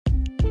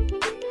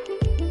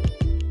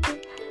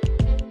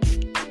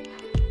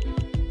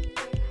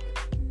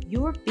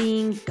your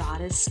being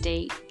goddess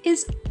state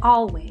is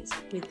always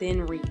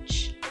within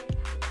reach.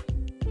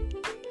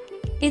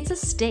 It's a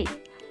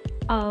state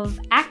of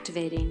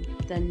activating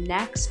the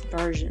next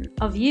version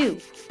of you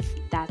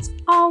that's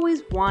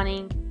always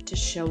wanting to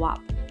show up.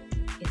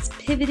 It's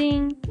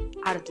pivoting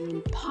out of the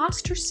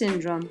imposter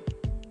syndrome,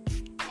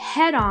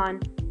 head on,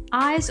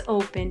 eyes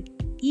open,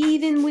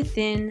 even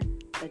within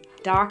the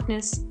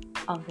darkness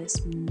of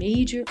this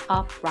major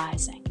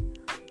uprising.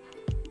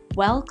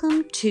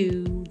 Welcome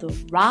to the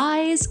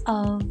Rise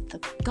of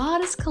the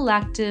Goddess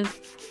Collective.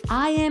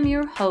 I am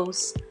your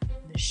host,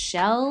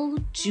 Michelle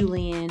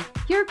Julian,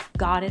 your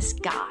goddess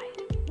guide.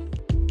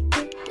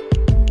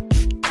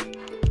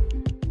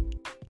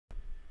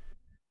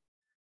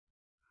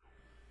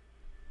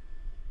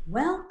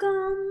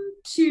 Welcome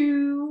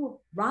to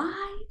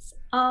Rise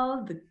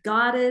of the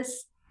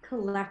Goddess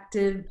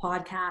Collective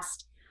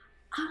podcast.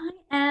 I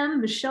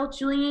am Michelle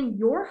Julian,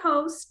 your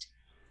host,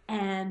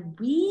 and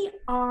we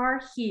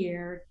are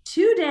here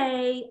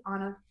today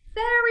on a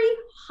very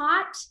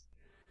hot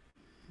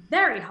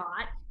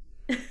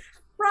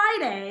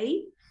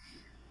Friday.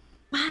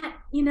 But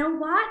you know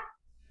what?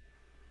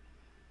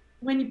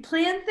 When you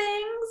plan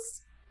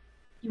things,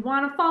 you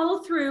want to follow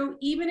through,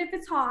 even if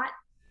it's hot.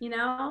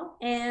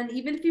 And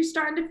even if you're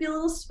starting to feel a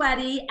little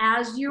sweaty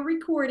as you're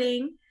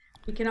recording,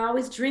 we can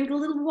always drink a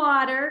little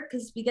water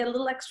because we get a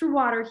little extra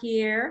water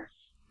here.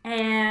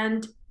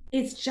 And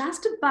it's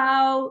just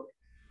about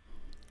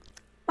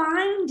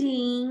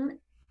finding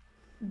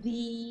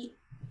the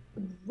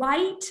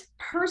right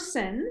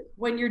person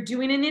when you're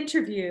doing an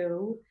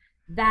interview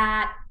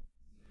that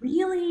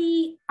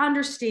really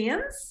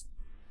understands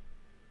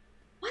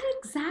what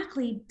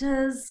exactly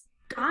does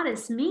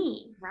goddess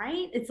mean,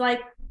 right? It's like,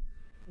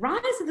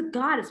 Rise of the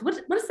Goddess. What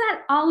is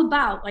that all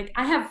about? Like,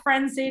 I have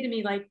friends say to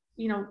me, like,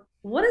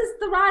 what is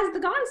the Rise of the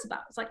Goddess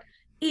about? It's like,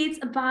 it's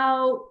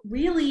about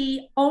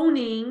really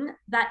owning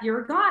that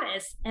you're a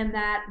goddess and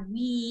that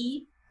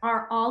we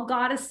are all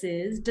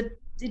goddesses.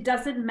 It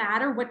doesn't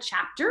matter what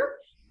chapter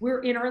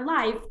we're in our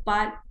life,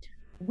 but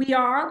we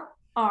are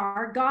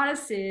our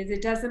goddesses.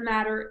 It doesn't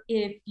matter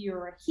if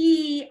you're a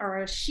he or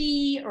a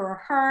she or a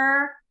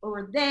her or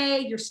a they,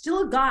 you're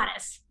still a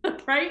goddess,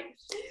 right?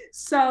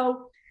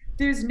 So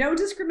there's no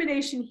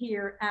discrimination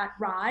here at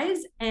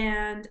Rise,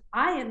 and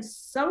I am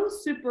so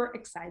super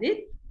excited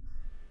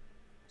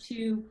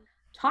to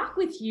talk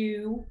with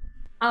you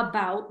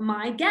about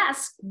my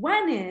guest,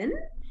 Gwenin.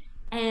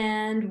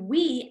 And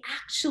we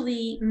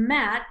actually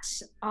met,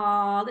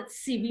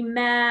 we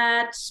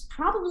met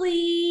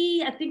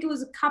probably, I think it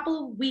was a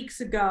couple of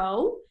weeks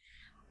ago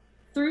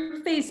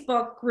through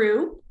Facebook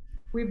group.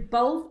 We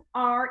both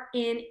are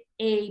in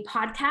a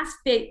podcast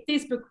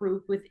Facebook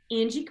group with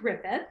Angie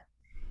Griffith.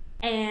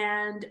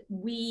 And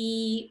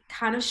we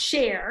kind of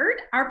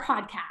shared our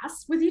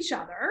podcasts with each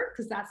other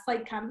because that's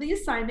like kind of the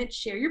assignment.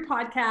 Share your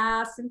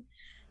podcasts and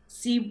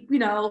see,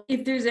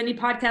 if there's any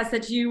podcasts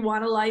that you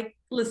want to like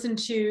listen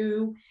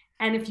to.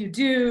 And if you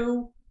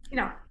do,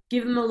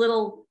 give them a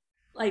little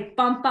like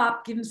bump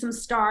up, give them some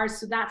stars.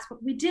 So that's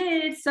what we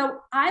did. So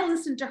I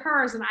listened to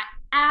hers and I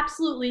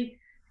absolutely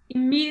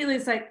immediately,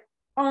 it's like,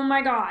 oh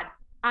my God,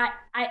 I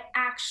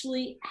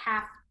actually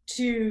have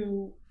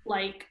to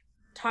like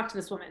talk to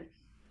this woman,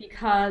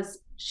 because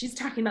she's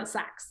talking about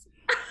sex.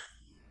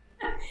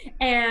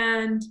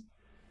 And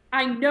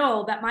I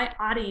know that my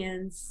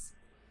audience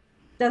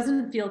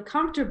doesn't feel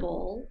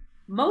comfortable.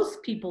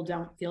 Most people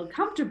don't feel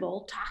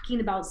comfortable talking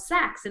about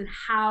sex and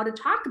how to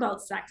talk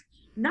about sex,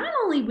 not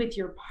only with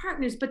your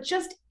partners, but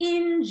just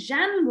in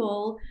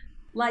general,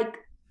 like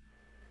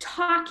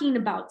talking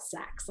about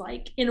sex,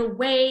 like in a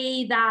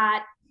way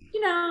that,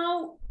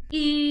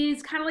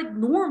 is kind of like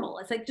normal.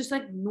 It's like just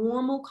like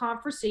normal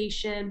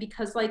conversation,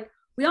 because like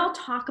we all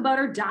talk about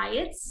our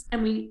diets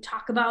and we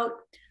talk about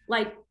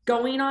like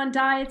going on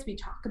diets. We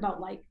talk about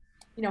like,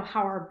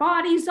 how our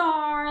bodies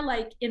are,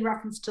 like in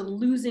reference to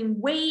losing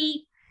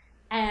weight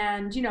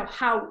and,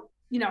 how,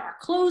 our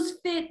clothes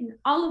fit and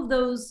all of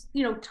those,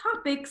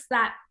 topics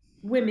that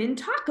women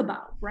talk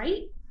about,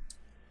 right?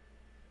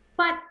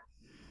 But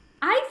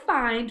I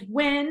find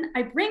when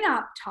I bring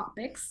up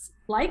topics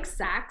like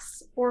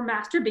sex or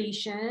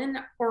masturbation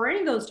or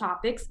any of those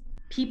topics,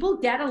 people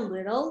get a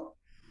little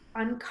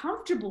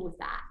uncomfortable with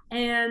that.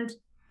 And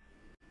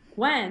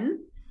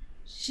Gwen,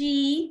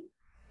 she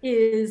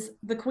is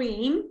the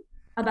queen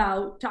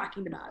about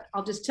talking about it.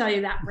 I'll just tell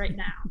you that right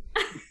now.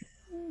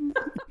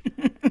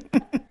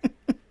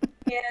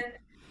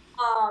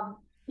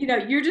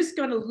 And you're just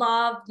going to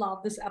love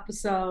this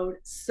episode.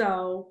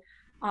 So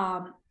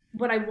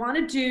what I want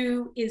to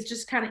do is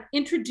just kind of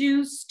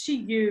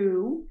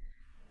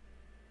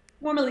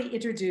formally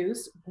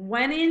introduce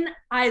Gwenin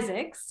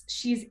Isaacs.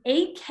 She's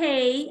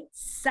AK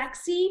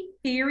Sexy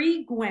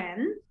Theory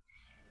Gwen.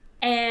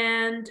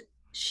 And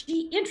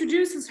she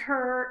introduces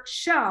her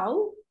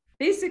show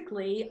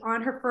basically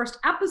on her first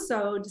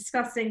episode,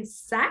 discussing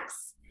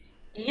sex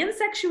and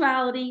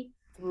sexuality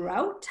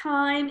throughout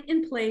time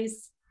and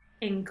place,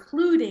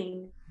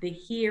 including the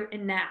here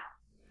and now.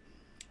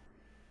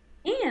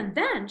 And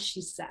then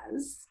she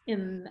says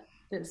in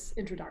this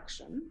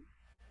introduction,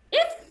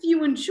 if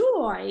you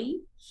enjoy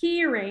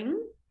hearing,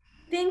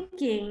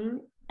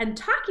 thinking, and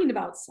talking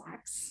about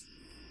sex,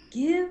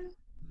 give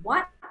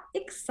What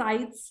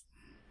Excites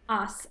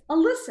Us a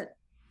listen.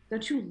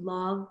 Don't you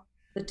love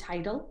the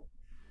title?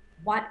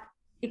 What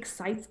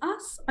Excites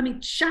Us? I mean,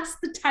 just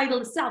the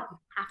title itself, you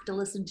have to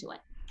listen to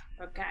it.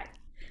 Okay.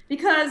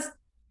 Because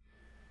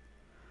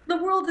the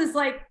world is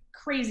like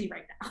crazy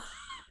right now.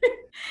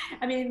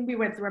 I mean, we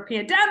went through a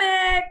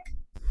pandemic,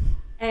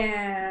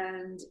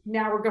 and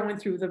now we're going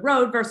through the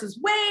Roe versus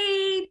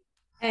Wade,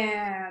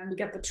 and we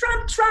got the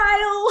Trump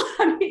trial.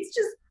 I mean, it's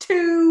just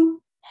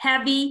too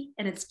heavy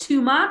and it's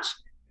too much.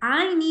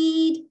 I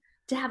need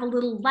to have a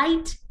little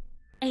light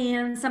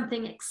and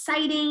something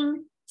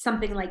exciting,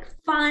 something like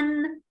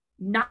fun,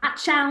 not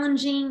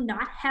challenging,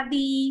 not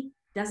heavy.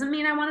 Doesn't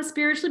mean I want to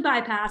spiritually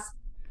bypass.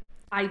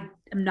 I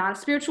am not a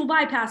spiritual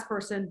bypass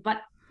person, but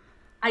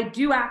I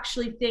do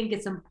actually think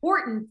it's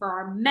important for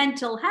our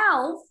mental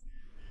health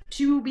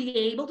to be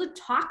able to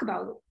talk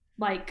about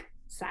like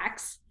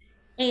sex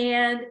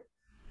and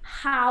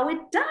how it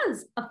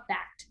does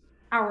affect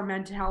our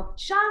mental health,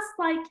 just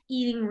like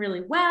eating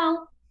really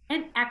well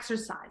and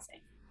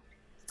exercising.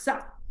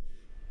 So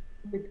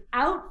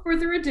without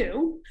further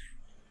ado,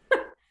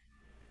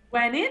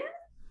 Gwennon,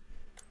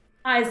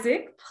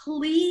 Isaac,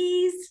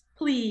 please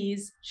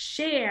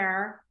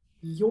share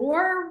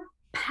your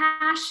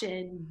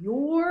passion,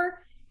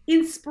 your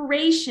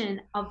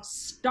inspiration of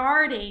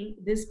starting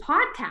this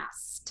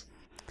podcast.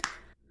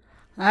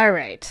 All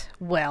right.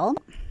 Well,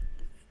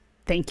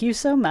 thank you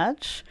so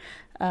much.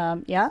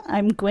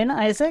 I'm Gwen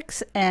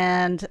Isaacs,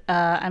 and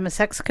I'm a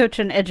sex coach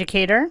and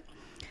educator.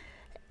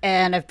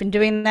 And I've been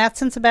doing that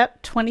since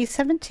about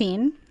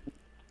 2017.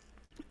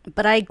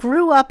 But I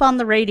grew up on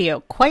the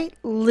radio, quite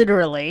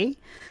literally.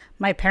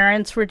 My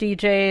parents were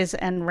DJs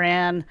and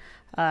ran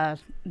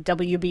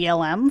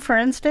WBLM, for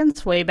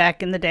instance, way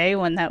back in the day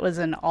when that was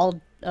an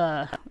all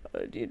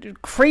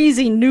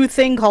crazy new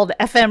thing called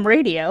FM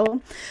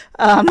radio.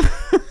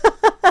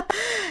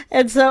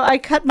 And so I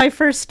cut my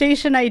first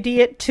station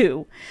ID at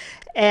 2.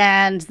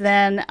 And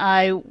then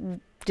I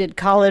did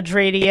college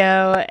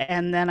radio,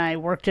 and then I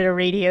worked at a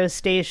radio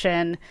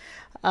station.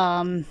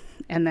 And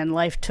then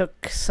life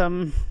took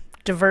some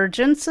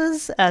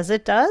divergences, as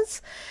it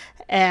does.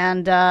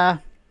 And then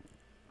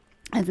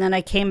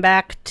I came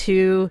back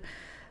to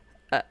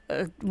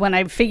when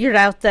I figured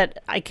out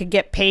that I could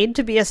get paid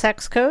to be a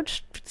sex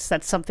coach.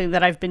 That's something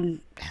that I've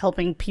been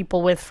helping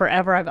people with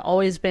forever. I've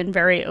always been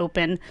very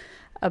open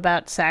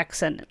about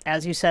sex, and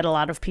as you said, a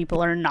lot of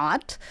people are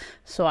not.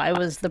 So I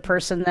was the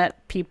person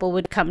that people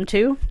would come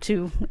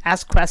to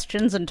ask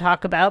questions and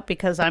talk about,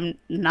 because I'm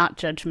not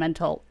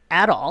judgmental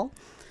at all.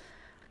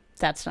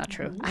 That's not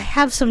true. I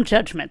have some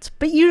judgments,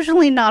 but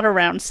usually not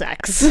around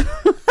sex.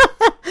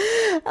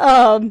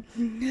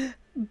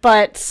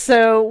 But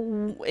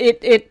so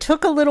it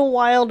took a little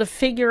while to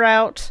figure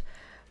out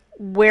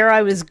where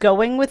I was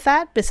going with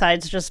that,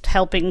 besides just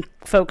helping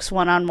folks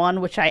one-on-one,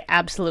 which I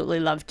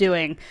absolutely love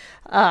doing.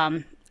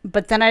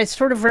 But then I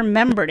sort of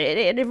remembered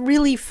it. It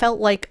really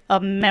felt like a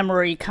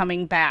memory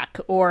coming back,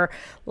 or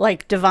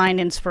like divine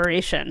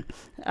inspiration.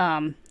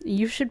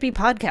 You should be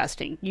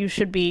podcasting. You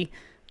should be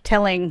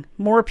telling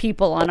more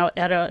people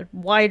at a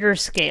wider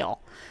scale.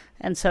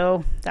 And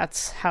so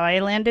that's how I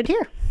landed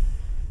here.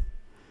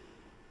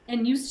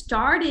 And you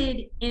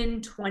started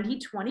in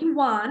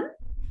 2021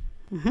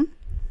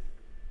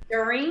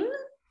 during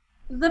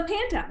the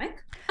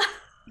pandemic.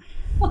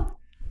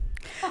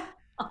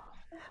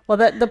 Well,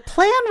 the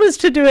plan was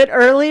to do it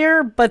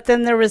earlier, but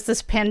then there was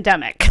this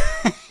pandemic.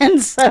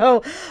 And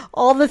so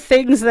all the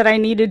things that I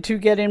needed to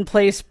get in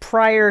place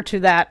prior to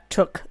that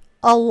took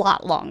a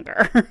lot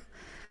longer.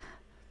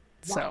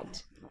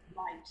 Right.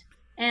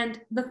 And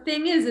the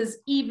thing is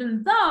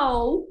even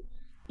though,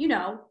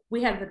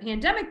 we had the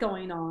pandemic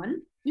going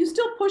on, you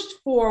still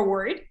pushed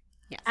forward.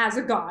 Yes. As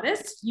a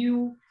goddess.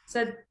 You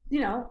said,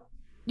 you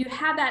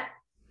had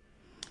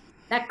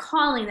that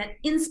calling, that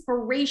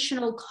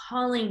inspirational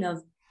calling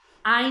of,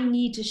 I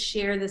need to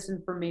share this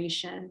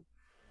information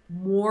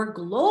more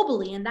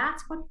globally. And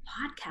that's what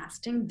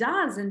podcasting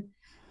does. And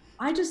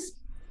I just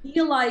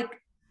feel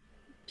like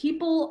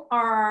people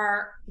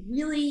are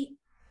really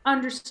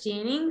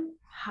understanding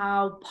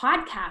how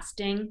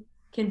podcasting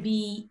can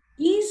be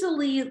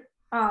easily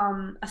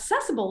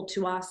accessible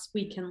to us.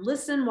 We can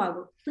listen while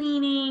we're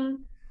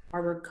cleaning,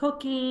 while we're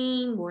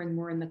cooking, when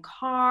we're in the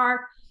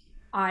car.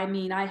 I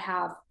mean, I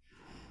have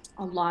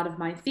a lot of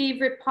my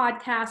favorite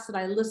podcasts that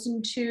I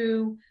listen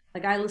to.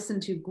 Like I listen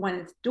to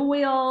Gwyneth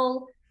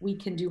Doyle, We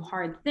Can Do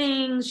Hard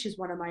Things. She's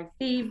one of my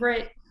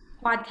favorite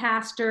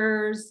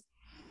podcasters.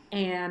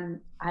 And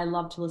I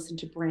love to listen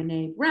to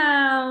Brené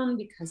Brown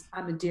because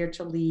I'm a Dare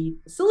to Lead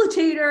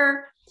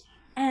facilitator.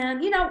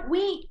 And,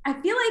 I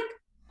feel like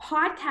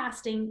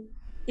podcasting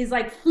is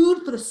like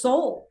food for the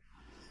soul.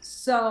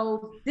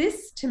 So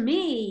this, to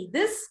me,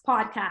 this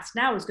podcast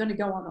now is going to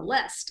go on the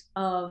list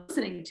of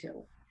listening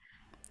to,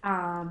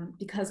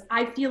 because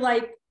I feel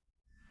like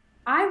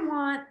I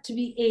want to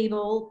be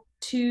able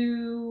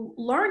to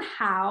learn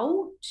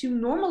how to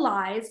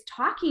normalize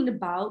talking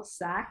about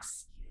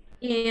sex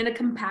in a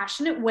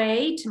compassionate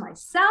way to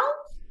myself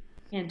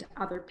and to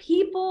other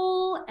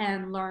people,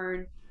 and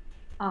learn,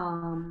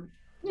 um,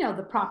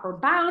 the proper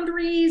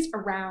boundaries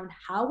around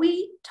how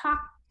we talk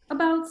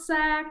about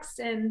sex,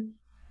 and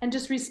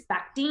just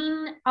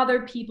respecting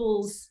other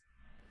people's,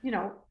 you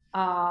know,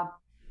 uh,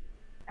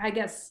 I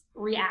guess,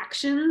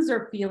 reactions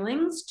or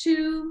feelings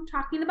to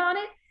talking about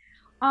it.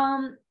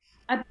 Um,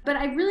 but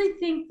I really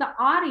think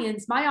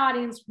my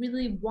audience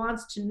really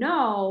wants to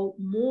know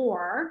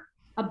more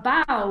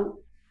about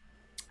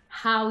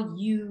how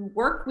you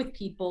work with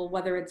people,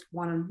 whether it's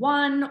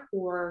one-on-one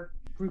or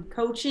group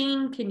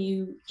coaching. Can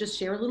you just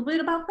share a little bit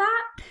about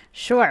that?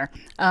 Sure.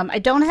 I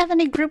don't have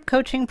any group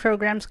coaching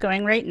programs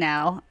going right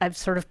now. I've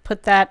sort of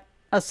put that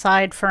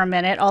aside for a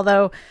minute,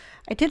 although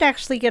I did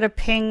actually get a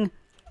ping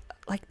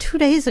like 2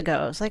 days ago.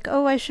 I was like,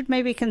 oh, I should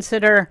maybe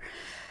consider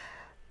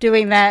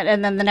doing that.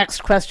 And then the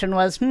next question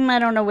was, I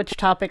don't know which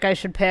topic I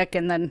should pick.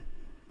 And then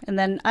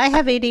I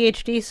have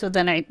ADHD, so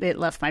then it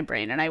left my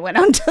brain and I went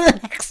on to the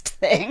next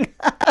thing.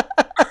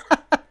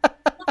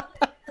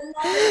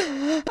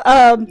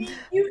 um,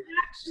 You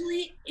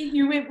actually,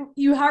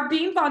 you are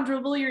being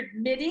vulnerable. You're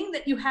admitting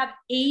that you have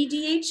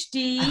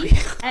ADHD, oh,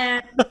 yeah.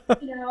 and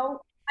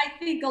I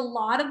think a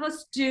lot of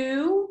us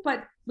do,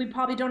 but we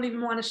probably don't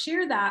even want to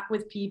share that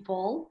with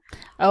people.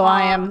 Oh,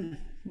 I Um, am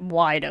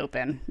wide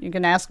open. You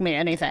can ask me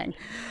anything.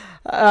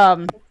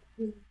 Um,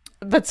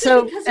 but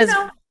so because as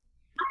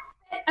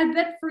I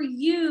bet for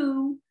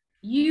you,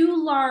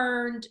 you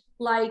learned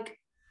like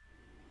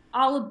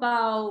all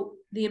about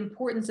the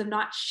importance of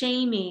not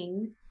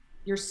shaming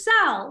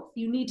yourself.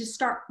 You need to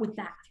start with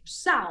that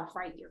yourself,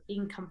 right? You're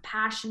being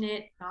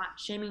compassionate, not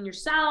shaming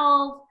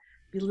yourself,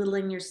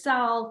 belittling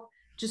yourself,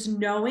 just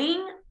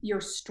knowing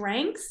your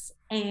strengths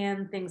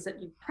and things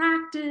that you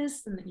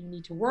practice and that you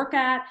need to work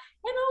at.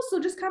 And also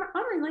just kind of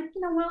honoring, like,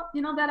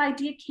 well, that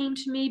idea came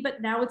to me,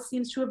 but now it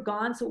seems to have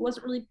gone. So it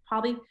wasn't really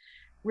probably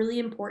really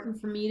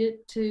important for me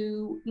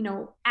to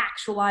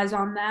actualize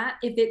on that.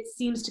 If it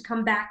seems to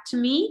come back to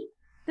me,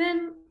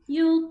 then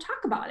you'll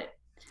talk about it.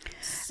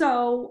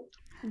 So,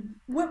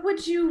 what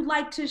would you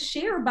like to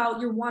share about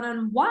your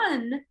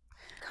one-on-one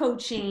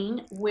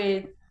coaching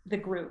with the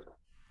group,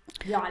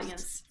 the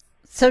audience?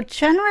 so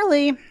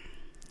generally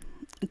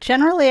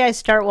I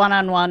start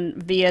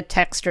one-on-one via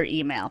text or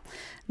email.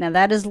 Now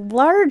that is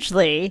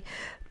largely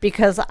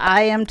because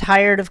I am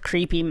tired of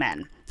creepy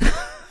men.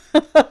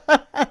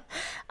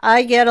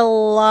 I get a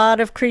lot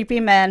of creepy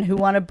men who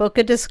want to book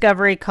a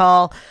discovery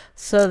call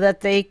so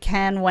that they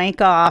can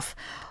wank off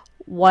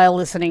while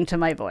listening to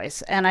my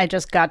voice, and I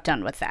just got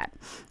done with that.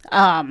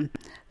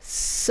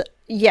 So,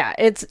 yeah,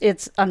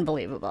 it's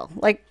unbelievable.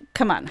 Like,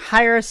 come on,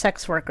 hire a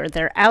sex worker.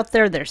 They're out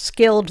there, they're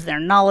skilled, they're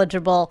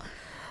knowledgeable.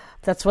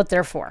 That's what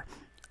they're for.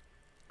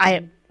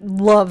 I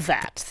love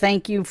that.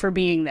 Thank you for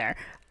being there.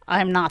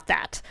 I'm not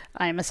that.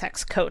 I'm a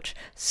sex coach.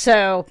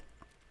 So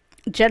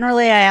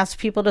generally, I ask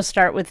people to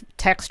start with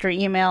text or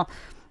email.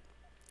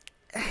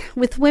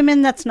 With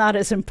women, that's not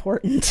as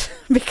important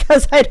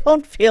because I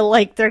don't feel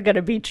like they're going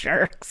to be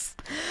jerks.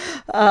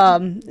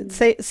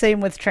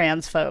 Same with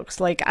trans folks.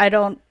 Like, I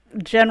don't,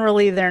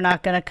 generally, they're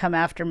not going to come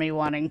after me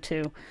wanting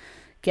to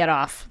get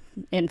off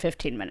in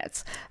 15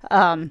 minutes.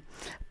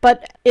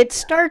 But it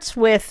starts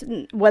with,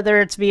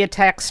 whether it's via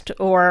text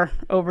or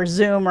over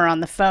Zoom or on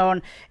the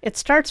phone, it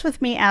starts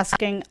with me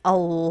asking a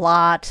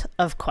lot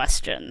of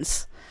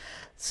questions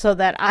so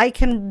that I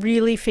can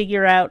really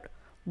figure out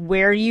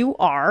where you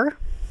are,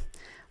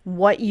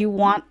 what you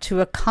want to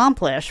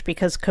accomplish,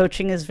 because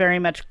coaching is very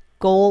much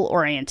goal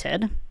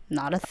oriented,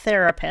 not a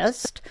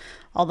therapist,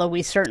 although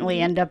we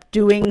certainly end up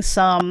doing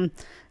some,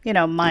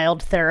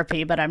 mild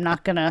therapy, but I'm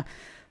not going to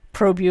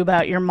probe you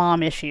about your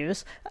mom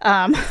issues.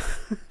 But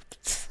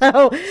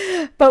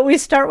we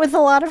start with a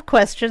lot of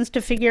questions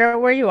to figure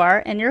out where you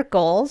are and your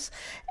goals,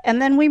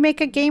 and then we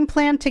make a game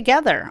plan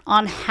together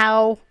on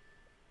how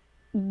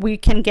we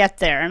can get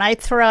there. And I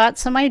throw out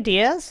some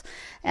ideas,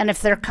 and if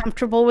they're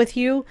comfortable with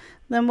you,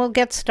 then we'll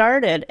get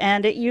started.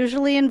 And it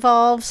usually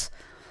involves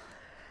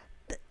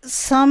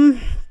some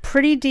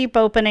pretty deep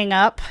opening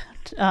up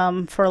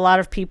for a lot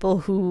of people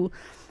who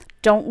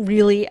don't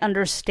really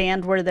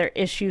understand where their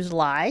issues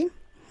lie.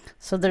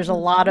 So there's a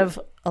lot of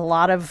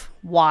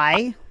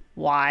why,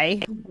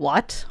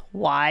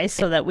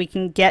 so that we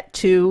can get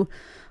to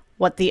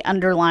what the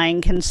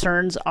underlying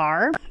concerns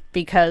are,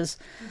 because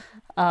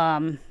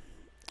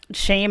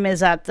shame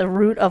is at the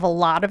root of a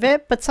lot of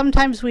it, but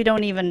sometimes we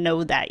don't even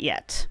know that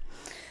yet.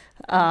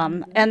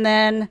 And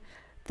then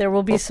there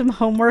will be some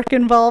homework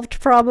involved,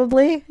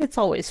 probably. It's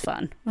always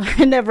fun.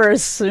 I never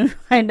assign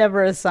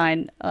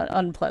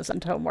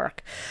unpleasant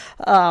homework.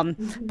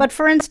 But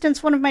for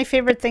instance, one of my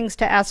favorite things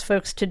to ask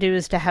folks to do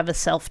is to have a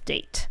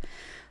self-date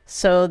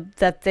so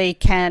that they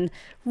can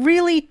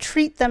really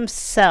treat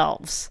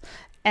themselves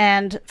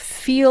and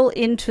feel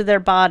into their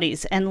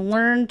bodies and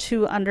learn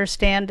to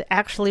understand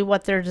actually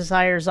what their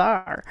desires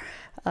are.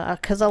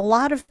 Because a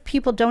lot of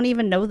people don't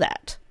even know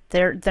that.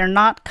 They're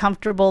not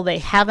comfortable. They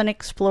haven't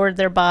explored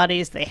their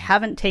bodies. They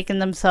haven't taken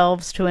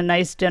themselves to a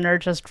nice dinner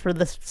just for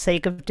the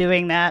sake of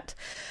doing that.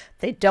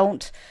 They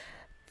don't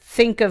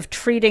think of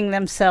treating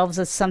themselves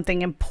as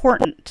something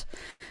important.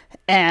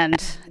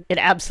 And it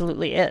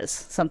absolutely is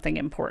something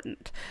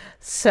important.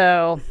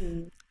 So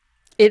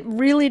it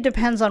really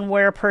depends on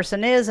where a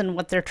person is and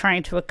what they're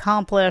trying to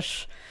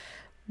accomplish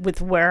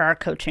with where our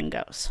coaching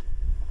goes.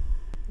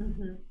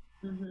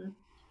 Mm-hmm. Mm-hmm.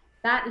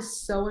 That is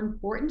so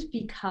important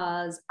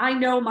because I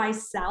know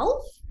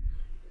myself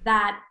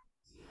that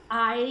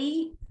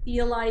I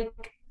feel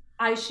like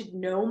I should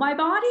know my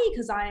body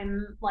because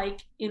I'm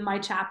like in my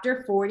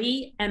chapter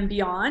 40 and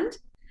beyond.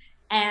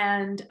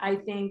 And I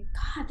think,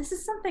 God, this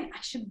is something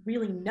I should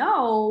really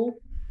know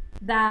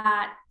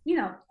that,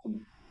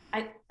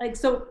 I like,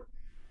 so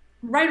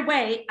right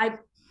away,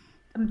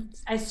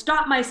 I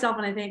stop myself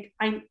and I think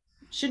I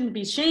shouldn't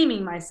be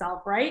shaming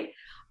myself, right?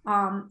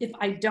 If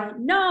I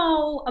don't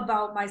know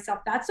about myself,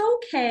 that's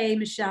okay,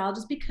 Michelle.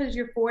 Just because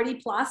you're 40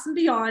 plus and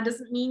beyond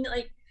doesn't mean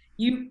like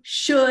you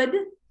should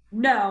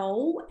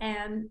know.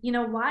 And you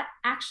know what?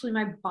 Actually,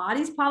 my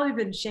body's probably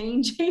been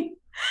changing.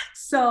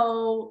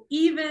 So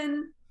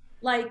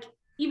like,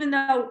 even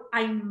though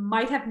I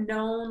might have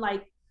known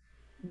like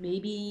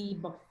maybe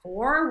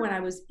before when I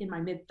was in my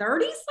mid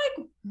 30s,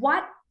 like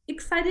what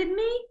excited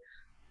me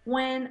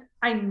when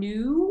I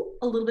knew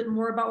a little bit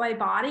more about my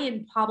body,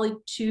 and probably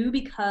too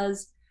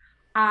because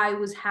I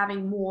was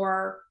having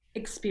more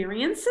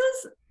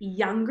experiences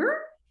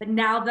younger. But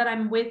now that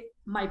I'm with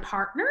my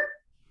partner,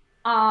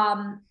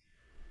 um,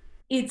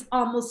 it's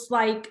almost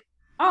like,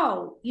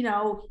 oh,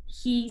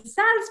 he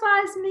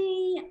satisfies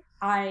me.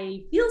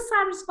 I feel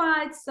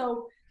satisfied.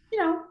 So,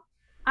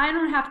 I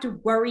don't have to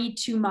worry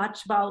too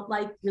much about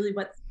like really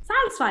what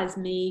satisfies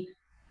me.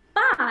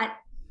 But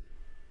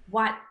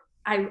what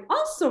I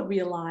also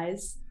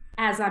realize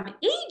as I'm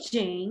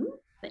aging,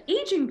 the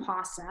aging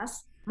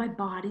process, my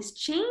body's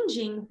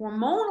changing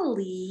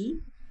hormonally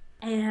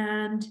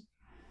and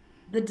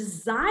the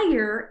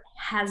desire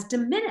has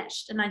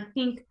diminished. And I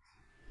think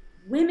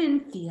women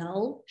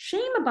feel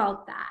shame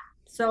about that.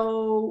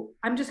 So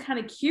I'm just kind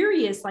of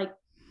curious, like,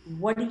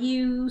 what do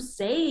you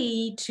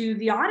say to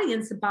the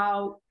audience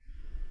about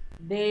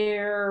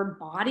their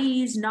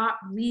bodies not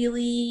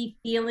really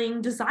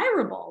feeling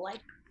desirable?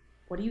 Like,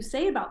 what do you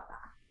say about that?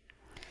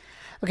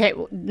 Okay,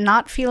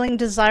 not feeling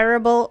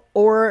desirable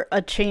or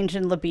a change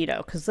in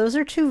libido, because those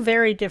are two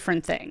very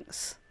different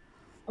things.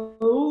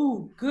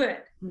 Oh, good.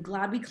 I'm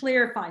glad we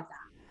clarified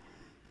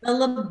that. The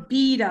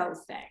libido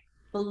thing.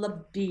 The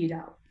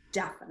libido,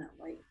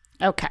 definitely.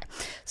 Okay,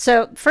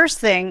 so first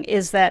thing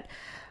is that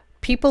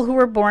people who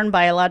were born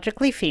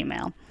biologically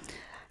female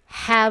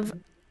have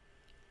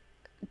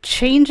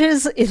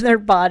changes in their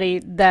body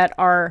that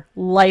are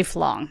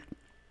lifelong.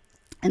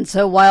 And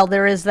so while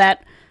there is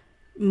that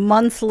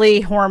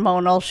monthly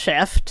hormonal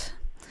shift,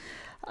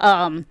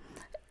 um,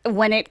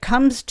 when it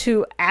comes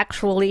to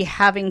actually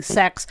having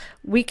sex,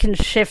 we can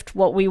shift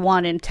what we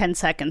want in 10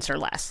 seconds or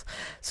less.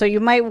 So you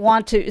might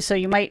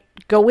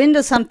go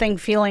into something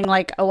feeling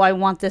like, oh, I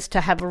want this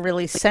to have a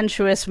really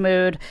sensuous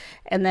mood,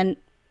 and then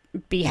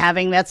be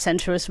having that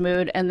sensuous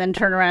mood, and then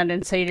turn around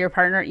and say to your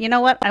partner, you know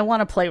what, I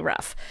want to play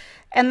rough.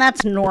 And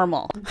that's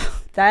normal.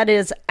 That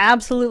is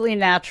absolutely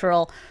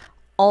natural.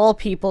 All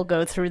people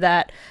go through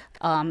that.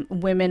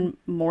 Women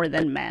more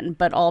than men,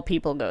 but all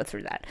people go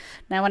through that.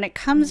 Now, when it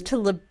comes to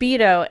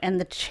libido and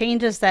the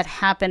changes that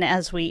happen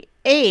as we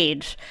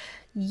age,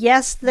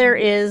 yes, there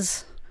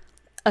is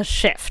a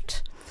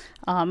shift.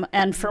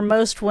 And for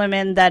most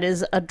women, that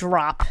is a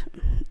drop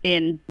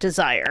in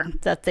desire,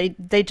 that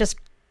they just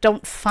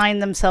don't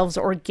find themselves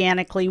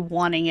organically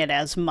wanting it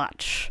as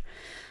much.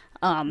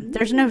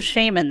 There's no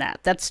shame in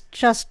that. That's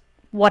just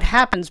what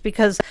happens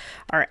because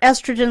our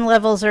estrogen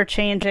levels are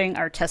changing,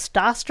 our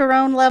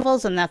testosterone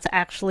levels, and that's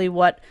actually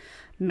what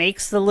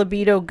makes the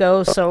libido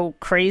go so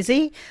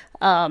crazy.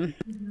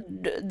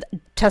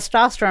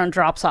 Testosterone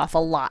drops off a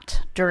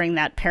lot during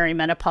that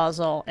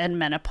perimenopausal and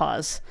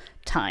menopause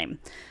time.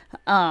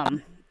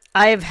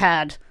 I've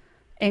had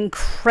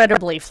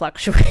incredibly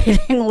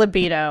fluctuating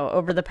libido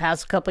over the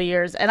past couple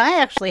years, and I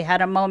actually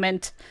had a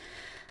moment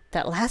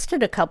that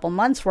lasted a couple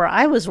months where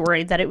I was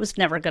worried that it was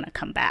never going to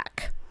come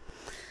back.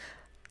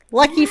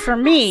 Lucky for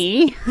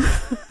me,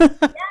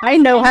 I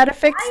know how to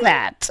fix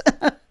that.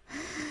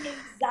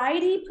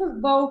 Anxiety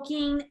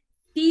provoking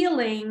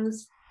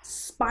feelings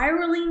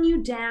spiraling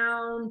you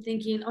down,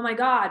 thinking, oh my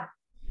God,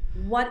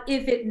 what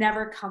if it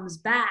never comes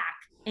back?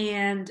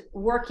 And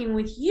working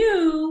with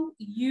you,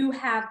 you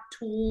have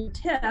tool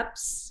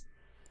tips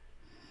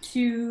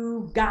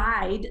to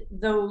guide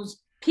those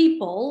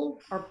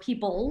people or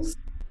people's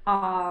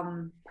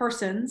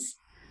persons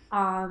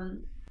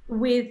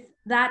with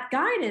that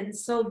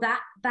guidance. So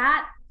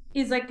that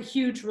is like a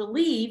huge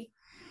relief.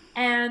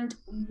 And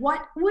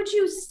what would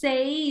you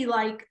say,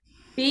 like,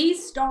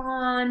 based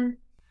on,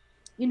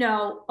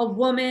 a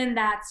woman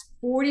that's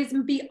 40s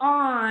and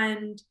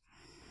beyond,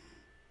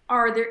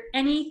 are there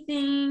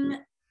anything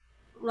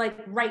like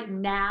right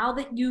now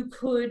that you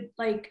could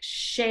like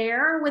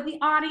share with the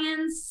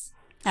audience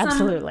some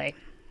Absolutely.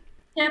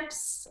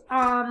 tips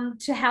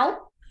to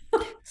help?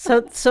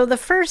 So the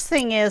first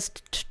thing is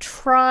to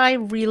try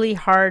really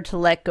hard to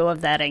let go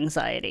of that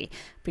anxiety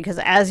because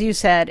as you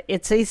said,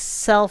 it's a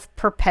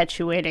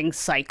self-perpetuating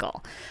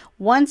cycle.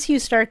 Once you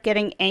start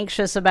getting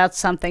anxious about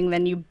something,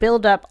 then you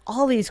build up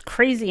all these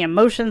crazy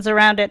emotions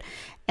around it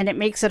and it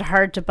makes it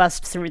hard to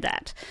bust through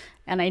that.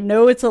 And I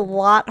know it's a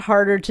lot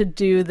harder to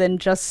do than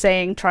just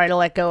saying try to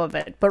let go of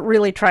it, but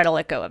really try to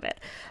let go of it.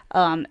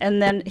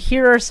 And then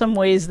here are some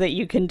ways that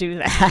you can do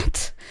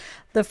that.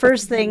 The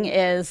first thing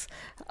is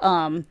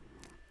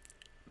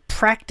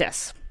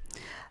practice.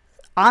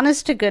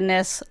 Honest to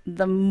goodness,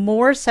 the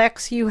more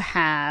sex you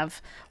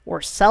have,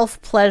 or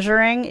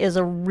self-pleasuring is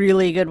a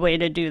really good way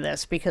to do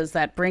this because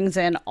that brings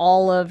in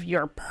all of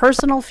your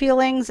personal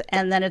feelings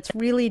and then it's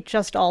really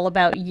just all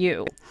about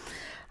you.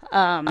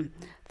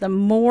 The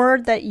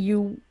more that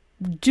you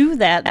do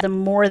that, the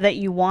more that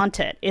you want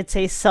it. It's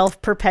a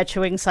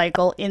self-perpetuating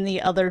cycle in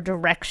the other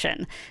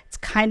direction. It's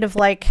kind of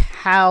like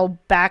how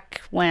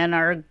back when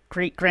our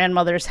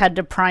great-grandmothers had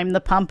to prime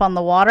the pump on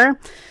the water.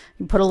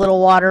 You put a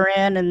little water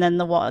in and then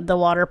the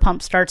water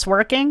pump starts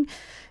working.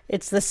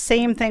 It's the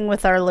same thing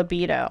with our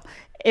libido.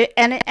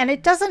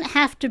 It doesn't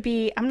have to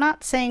be, I'm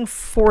not saying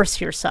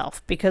force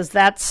yourself because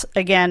that's,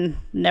 again,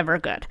 never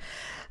good.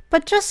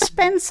 But just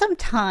spend some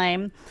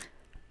time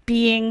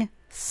being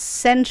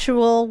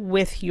sensual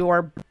with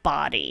your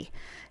body.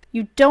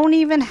 You don't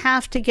even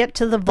have to get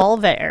to the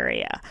vulva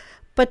area,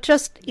 but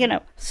just,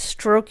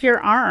 stroke your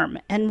arm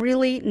and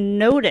really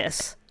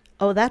notice,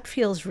 oh, that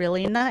feels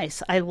really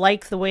nice. I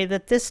like the way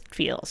that this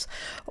feels.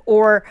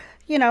 Or,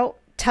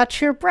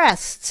 touch your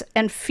breasts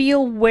and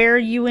feel where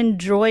you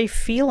enjoy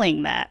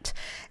feeling that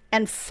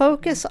and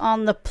focus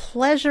on the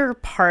pleasure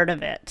part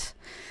of it.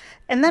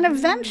 And then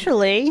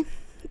eventually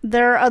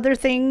there are other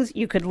things.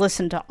 You could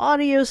listen to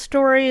audio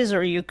stories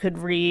or you could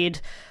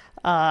read.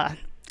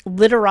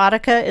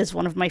 Literotica is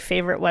one of my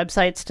favorite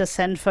websites to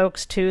send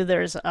folks to.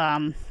 There's it's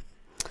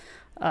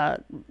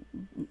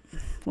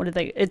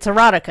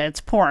erotica,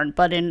 it's porn,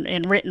 but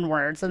in written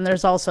words. And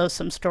there's also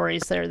some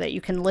stories there that you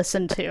can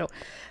listen to.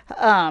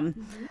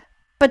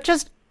 But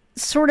just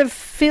sort of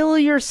fill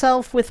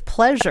yourself with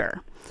pleasure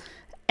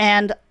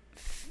and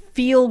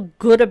feel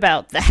good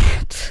about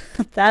that.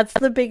 That's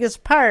the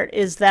biggest part,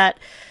 is that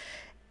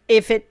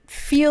if it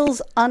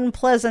feels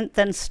unpleasant,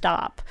 then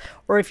stop.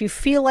 Or if you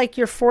feel like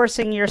you're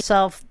forcing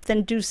yourself,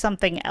 then do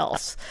something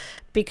else.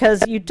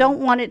 Because you don't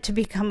want it to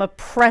become a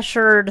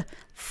pressured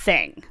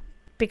thing,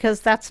 because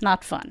that's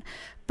not fun.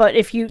 But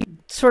if you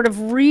sort of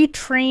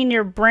retrain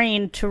your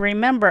brain to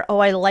remember, oh,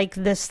 I like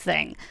this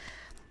thing,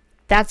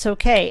 that's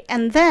okay.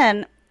 And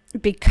then,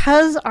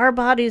 because our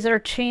bodies are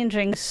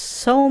changing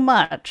so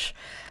much,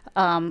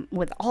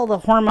 with all the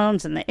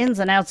hormones and the ins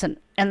and outs, and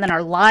then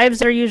our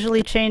lives are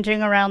usually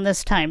changing around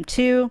this time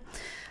too.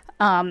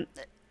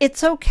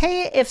 It's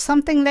okay if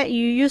something that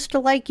you used to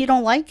like, you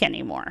don't like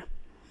anymore.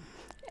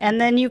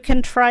 And then you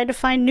can try to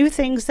find new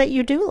things that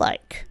you do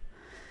like.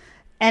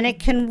 And it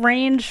can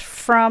range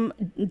from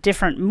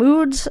different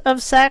moods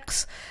of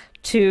sex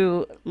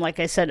to, like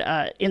I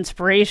said,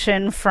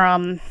 inspiration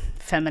from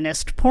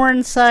feminist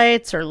porn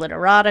sites or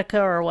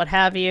literotica or what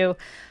have you.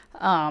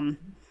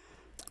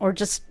 Or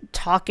just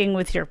talking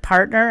with your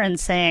partner and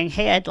saying,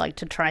 hey, I'd like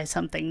to try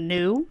something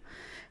new,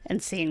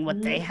 and seeing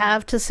what they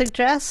have to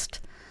suggest.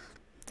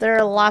 There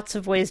are lots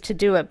of ways to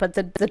do it, but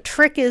the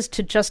trick is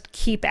to just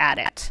keep at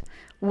it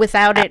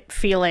without it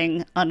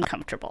feeling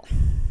uncomfortable.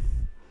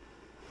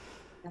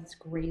 That's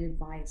great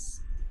advice.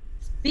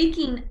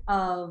 Speaking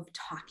of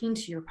talking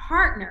to your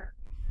partner,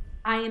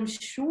 I am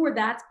sure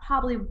that's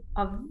probably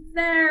a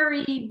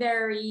very,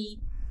 very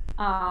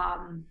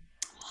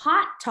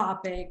hot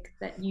topic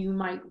that you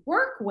might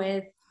work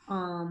with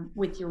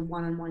your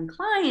one-on-one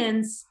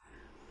clients,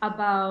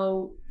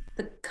 about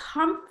the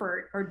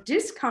comfort or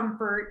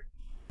discomfort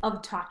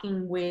of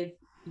talking with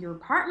your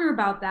partner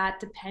about that,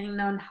 depending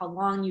on how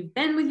long you've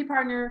been with your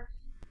partner.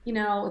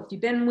 If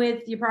you've been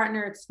with your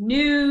partner, it's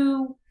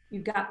new,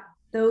 you've got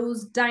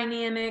those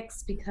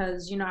dynamics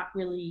because you're not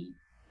really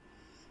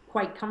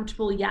quite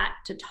comfortable yet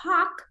to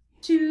talk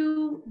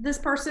to this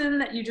person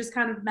that you just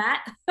kind of met.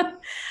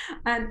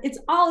 And it's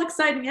all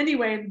exciting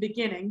anyway in the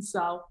beginning,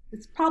 so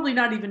it's probably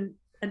not even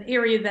an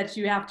area that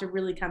you have to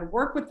really kind of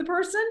work with the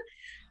person,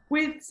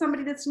 with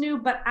somebody that's new.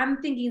 But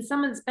I'm thinking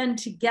someone that's been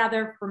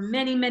together for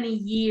many, many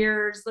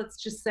years,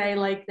 let's just say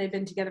like they've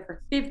been together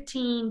for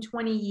 15,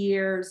 20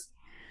 years.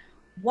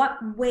 What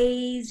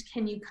ways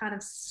can you kind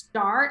of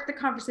start the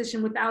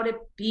conversation without it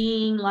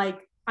being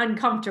like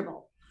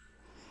uncomfortable?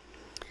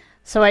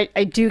 So I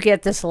do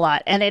get this a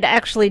lot, and it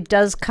actually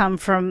does come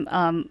from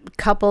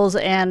couples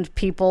and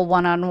people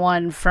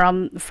one-on-one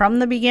from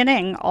the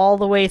beginning all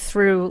the way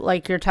through,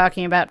 like you're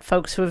talking about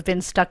folks who have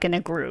been stuck in a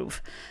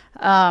groove.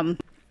 The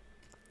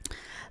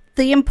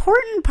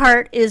important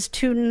part is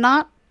to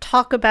not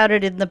talk about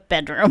it in the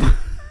bedroom.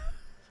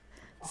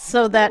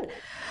 so that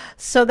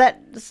So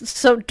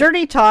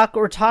dirty talk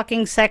or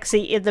talking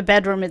sexy in the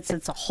bedroom,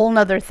 it's a whole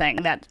nother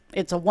thing. That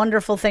it's a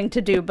wonderful thing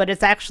to do, but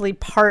it's actually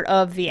part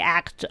of the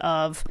act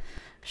of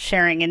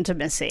sharing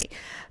intimacy.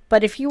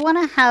 But if you want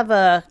to have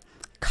a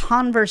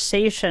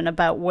conversation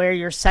about where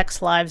your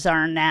sex lives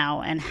are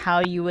now and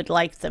how you would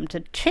like them to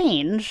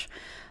change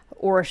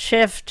or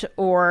shift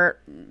or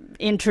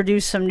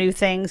introduce some new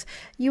things,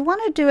 you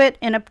want to do it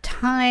in a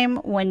time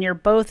when you're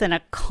both in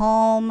a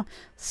calm,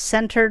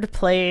 centered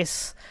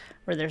place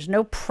where there's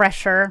no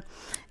pressure.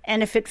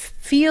 And if it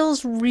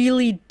feels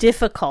really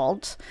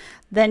difficult,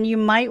 then you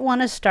might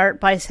want to start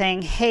by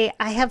saying, hey,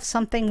 I have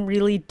something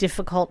really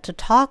difficult to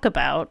talk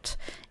about.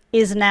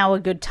 Is now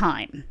a good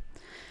time?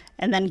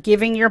 And then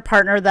giving your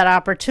partner that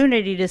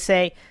opportunity to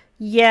say,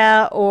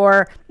 yeah,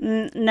 or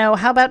no,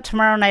 how about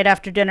tomorrow night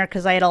after dinner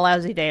because I had a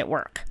lousy day at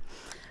work.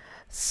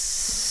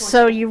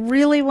 So you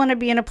really want to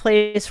be in a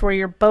place where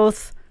you're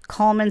both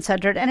calm and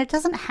centered, and it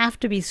doesn't have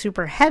to be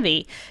super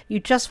heavy.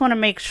 You just want to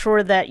make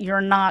sure that you're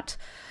not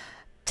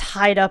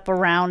tied up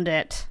around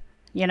it,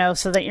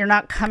 so that you're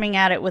not coming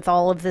at it with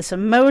all of this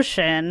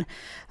emotion,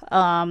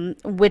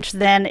 which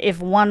then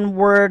if one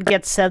word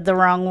gets said the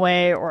wrong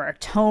way or a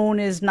tone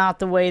is not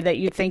the way that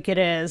you think it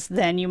is,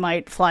 then you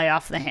might fly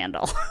off the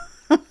handle.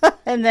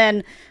 And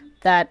then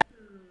that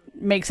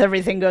makes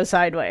everything go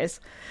sideways.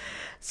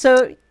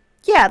 So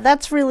yeah,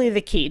 that's really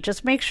the key.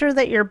 Just make sure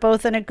that you're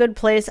both in a good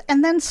place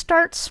and then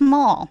start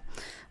small.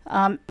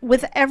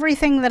 With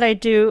everything that I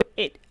do,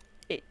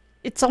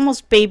 it's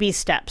almost baby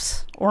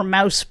steps or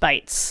mouse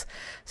bites.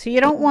 So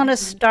you don't want to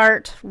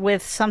start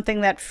with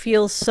something that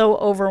feels so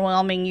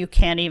overwhelming you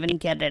can't even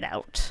get it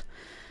out.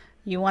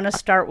 You want to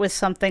start with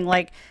something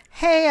like,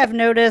 hey, I've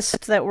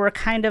noticed that we're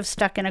kind of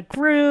stuck in a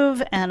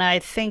groove and I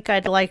think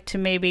I'd like to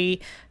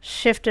maybe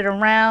shift it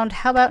around.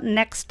 How about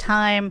next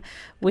time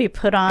we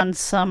put on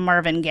some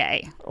Marvin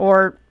Gaye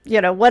or,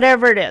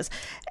 whatever it is,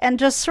 and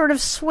just sort of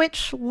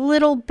switch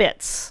little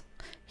bits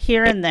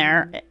here and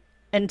there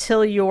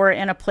until you're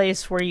in a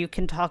place where you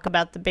can talk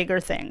about the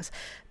bigger things.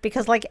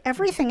 Because like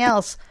everything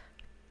else,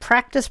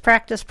 practice,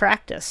 practice,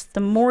 practice. The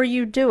more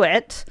you do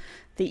it,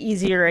 the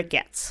easier it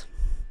gets.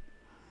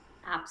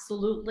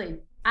 Absolutely.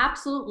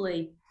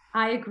 Absolutely.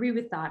 I agree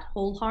with that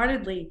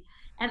wholeheartedly.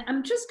 And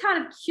I'm just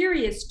kind of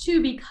curious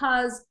too,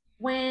 because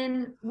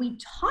when we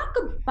talk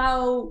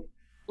about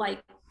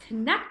like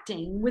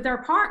connecting with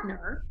our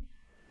partner,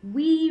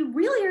 we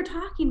really are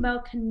talking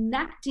about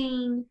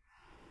connecting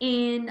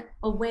in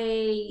a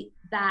way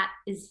that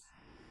is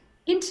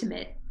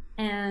intimate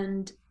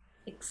and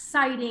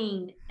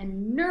exciting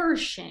and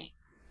nourishing.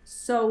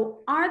 So,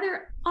 are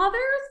there other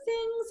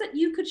things that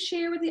you could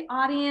share with the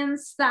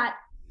audience that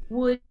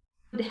would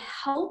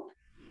help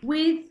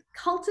with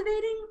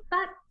cultivating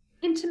that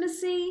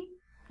intimacy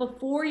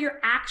before you're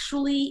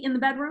actually in the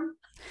bedroom?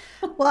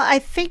 Well, I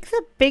think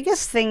the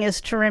biggest thing is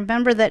to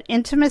remember that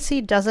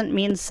intimacy doesn't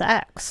mean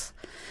sex.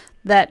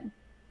 That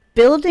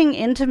building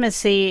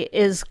intimacy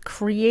is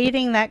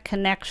creating that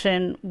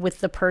connection with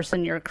the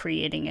person you're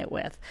creating it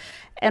with.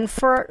 And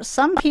for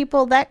some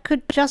people, that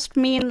could just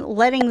mean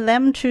letting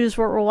them choose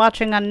what we're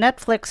watching on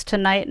Netflix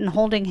tonight and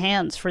holding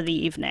hands for the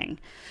evening.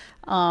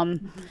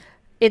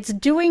 It's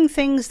doing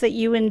things that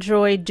you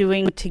enjoy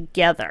doing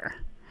together.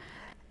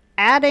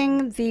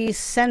 Adding the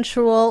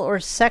sensual or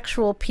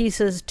sexual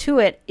pieces to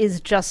it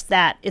is just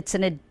that. It's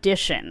an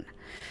addition.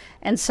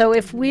 And so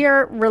if we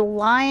are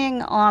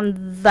relying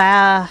on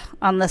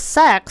the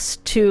sex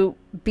to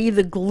be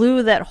the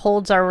glue that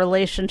holds our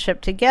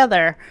relationship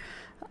together,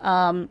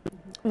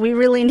 we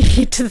really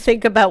need to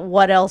think about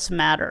what else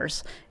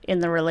matters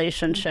in the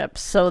relationship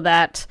so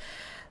that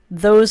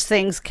those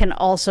things can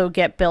also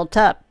get built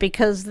up.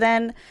 Because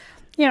then,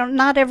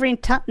 not every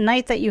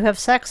night that you have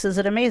sex is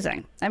it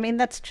amazing. I mean,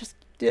 that's just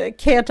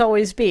can't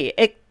always be.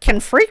 It can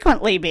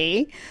frequently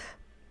be.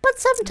 But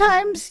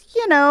sometimes,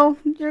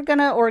 you're going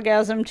to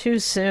orgasm too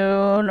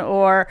soon,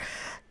 or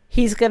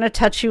he's going to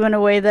touch you in a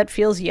way that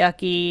feels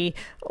yucky,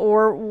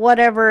 or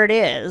whatever it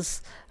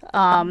is.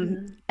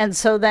 And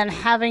so then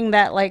having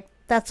that, like,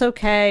 that's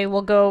okay,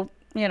 we'll go,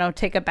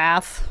 take a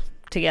bath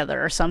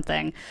together or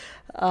something,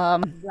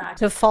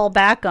 to fall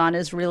back on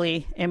is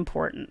really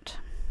important.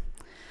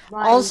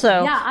 Right.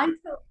 Also, Yeah,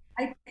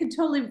 I could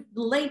totally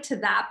relate to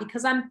that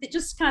because I'm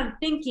just kind of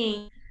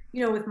thinking,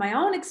 with my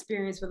own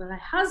experience with my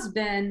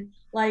husband,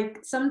 like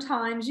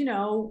sometimes,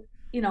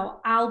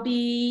 I'll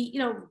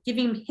be,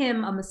 giving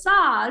him a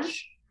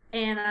massage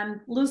and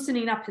I'm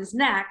loosening up his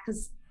neck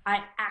because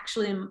I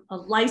actually am a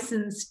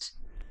licensed,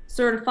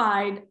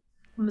 certified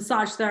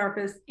massage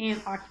therapist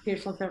and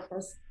occupational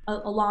therapist,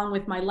 along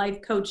with my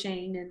life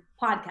coaching and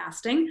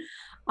podcasting.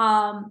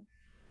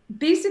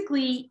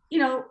 Basically,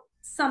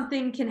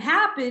 something can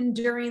happen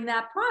during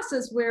that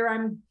process where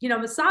I'm,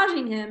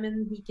 massaging him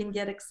and he can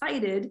get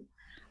excited,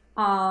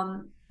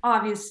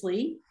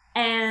 obviously.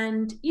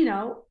 And,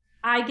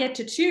 I get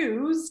to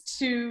choose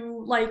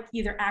to like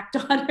either act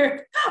on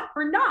it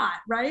or not.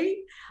 Right.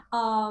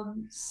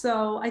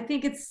 So I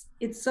think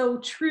it's so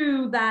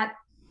true that,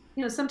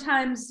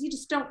 sometimes you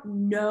just don't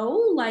know,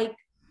 like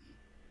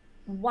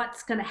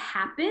what's going to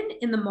happen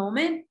in the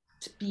moment,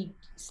 to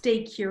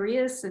stay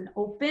curious and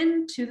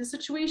open to the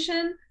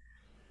situation,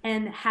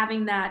 and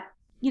having that,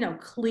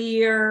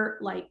 clear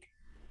like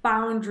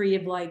boundary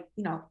of like,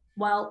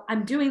 well,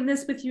 I'm doing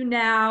this with you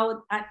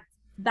now.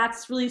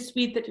 That's really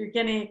sweet that you're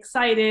getting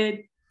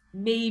excited.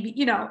 Maybe,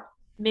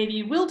 maybe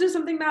you will do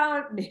something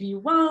now, maybe you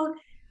won't.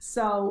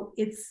 So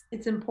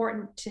it's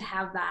important to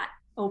have that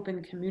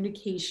open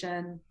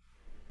communication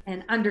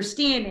and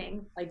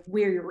understanding like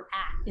where you're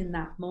at in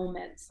that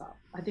moment. So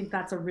I think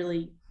that's a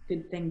really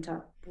good thing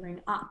to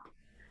bring up,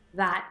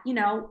 that,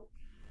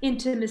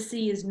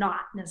 intimacy is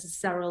not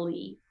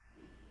necessarily,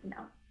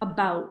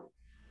 about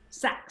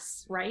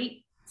sex,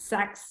 right?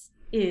 Sex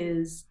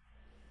is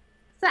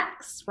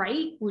sex,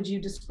 right? Would you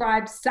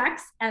describe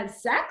sex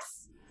as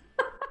sex?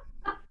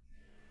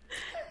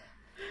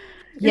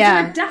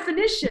 Yeah. Is there a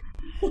definition?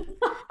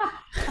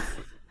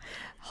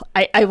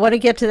 I want to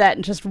get to that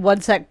in just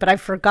one sec, but I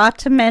forgot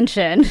to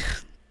mention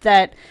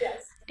that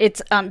Yes.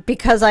 it's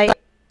because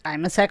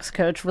I'm a sex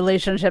coach.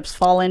 Relationships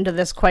fall into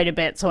this quite a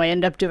bit, so I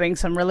end up doing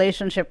some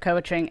relationship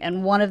coaching.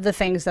 And one of the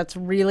things that's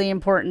really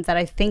important that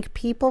I think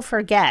people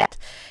forget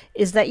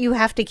is that you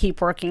have to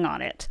keep working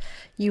on it.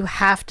 You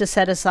have to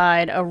set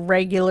aside a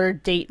regular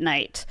date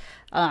night.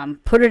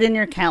 Put it in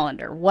your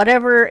calendar.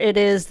 Whatever it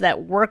is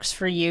that works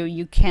for you,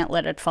 you can't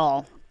let it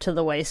fall to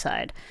the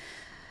wayside.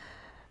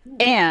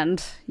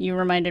 And you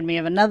reminded me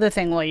of another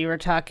thing while you were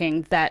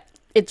talking, that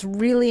it's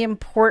really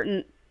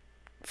important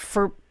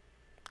for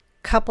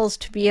couples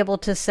to be able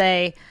to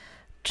say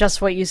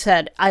just what you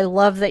said. I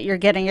love that you're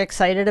getting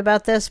excited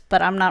about this,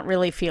 but I'm not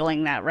really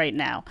feeling that right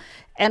now.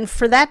 And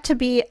for that to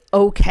be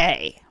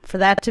okay, for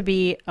that to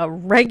be a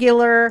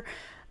regular,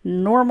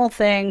 normal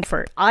thing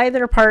for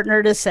either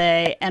partner to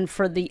say, and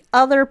for the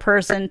other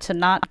person to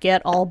not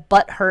get all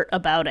butthurt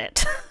about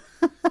it.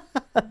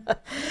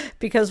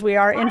 Because we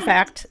are, in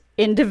fact,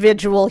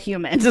 individual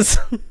humans.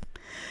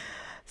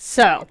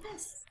 So.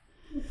 Yes.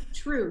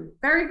 True.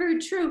 Very, very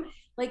true.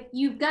 Like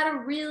you've got to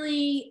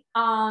really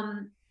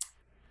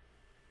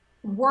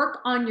work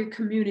on your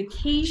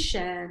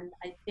communication,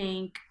 I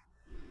think,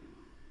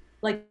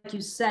 like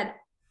you said,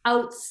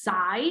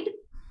 outside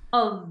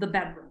of the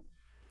bedroom.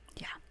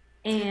 Yeah.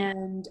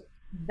 And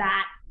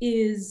that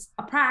is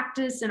a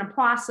practice and a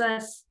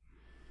process.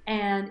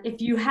 And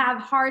if you have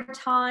hard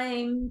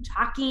time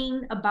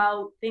talking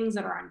about things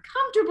that are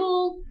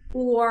uncomfortable,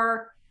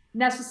 or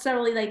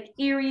necessarily like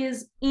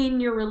areas in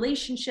your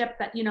relationship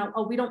that,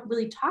 oh, we don't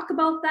really talk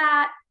about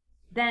that,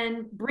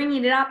 then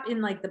bringing it up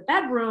in like the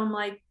bedroom,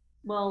 like,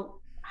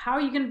 well, how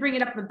are you going to bring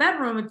it up in the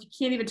bedroom if you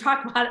can't even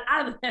talk about it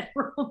out of the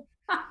bedroom?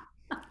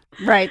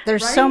 Right.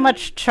 There's Right? so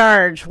much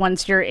charge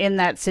once you're in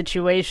that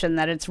situation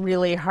that it's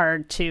really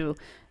hard to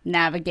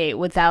navigate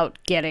without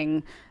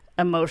getting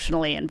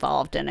emotionally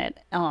involved in it.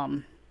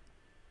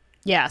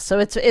 Yeah, so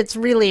it's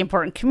really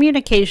important.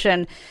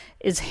 Communication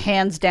is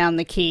hands down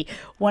the key.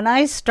 When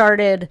I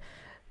started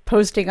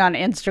posting on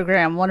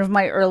Instagram, one of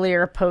my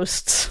earlier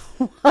posts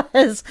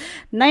was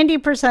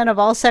 90% of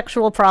all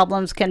sexual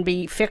problems can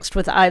be fixed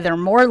with either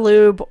more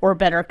lube or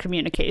better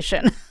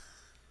communication.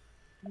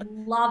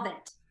 Love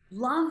it.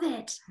 Love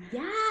it.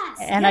 Yes.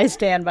 And yes. I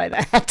stand by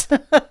that.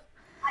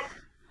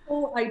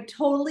 I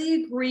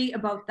totally agree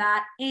about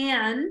that.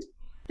 And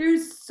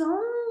there's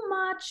so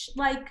much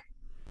like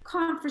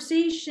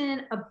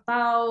conversation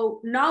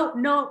about, no,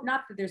 not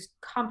that there's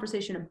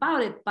conversation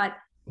about it, but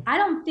I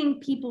don't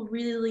think people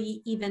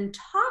really even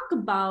talk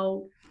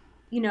about,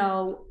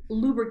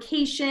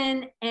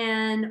 lubrication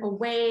and a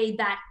way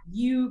that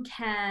you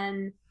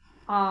can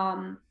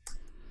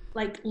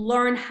like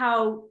learn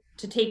how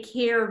to take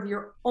care of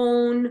your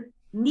own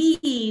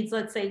needs,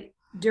 let's say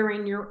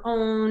during your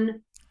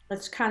own,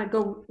 let's kind of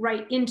go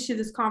right into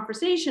this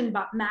conversation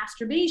about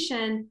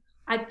masturbation.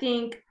 I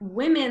think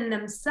women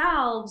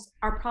themselves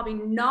are probably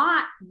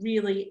not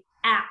really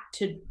apt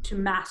to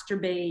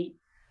masturbate,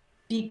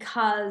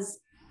 because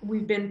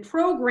we've been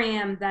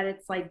programmed that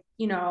it's like,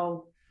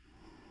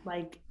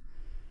 like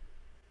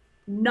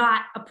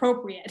not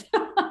appropriate.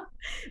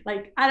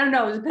 Like, I don't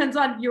know, it depends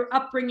on your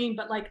upbringing,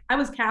 but like I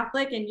was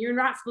Catholic and you're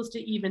not supposed to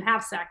even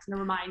have sex,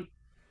 never mind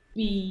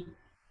be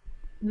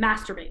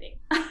masturbating.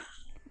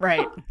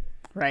 Right.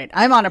 Right.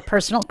 I'm on a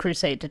personal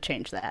crusade to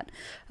change that.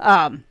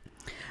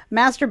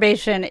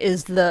 Masturbation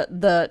is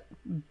the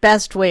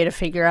best way to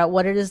figure out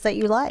what it is that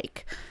you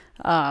like.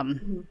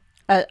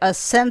 A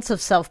sense of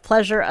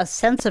self-pleasure, a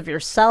sense of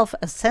yourself,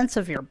 a sense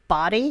of your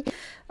body.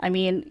 I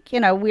mean,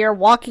 we are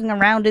walking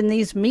around in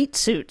these meat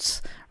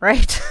suits,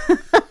 right?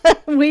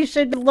 We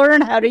should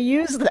learn how to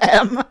use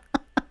them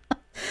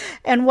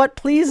and what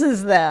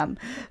pleases them,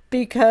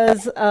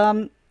 because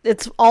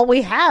it's all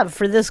we have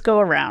for this go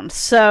around.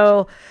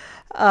 So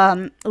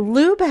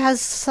lube has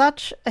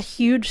such a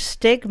huge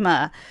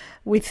stigma.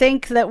 We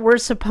think that we're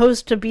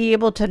supposed to be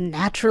able to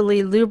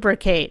naturally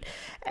lubricate,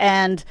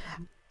 and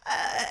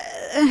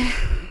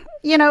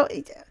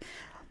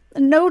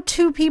no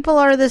two people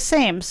are the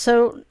same.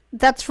 So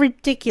that's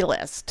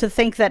ridiculous to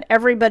think that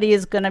everybody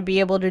is going to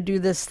be able to do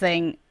this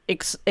thing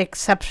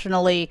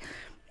exceptionally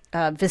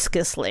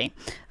viscously.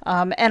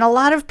 And a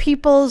lot of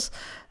people's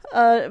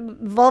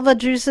vulva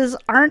juices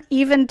aren't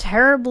even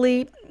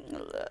terribly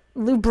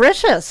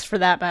lubricious, for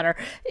that matter.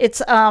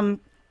 It's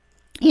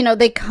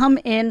they come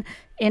in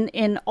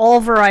all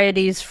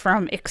varieties,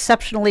 from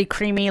exceptionally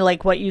creamy,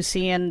 like what you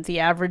see in the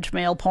average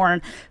male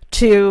porn,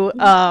 to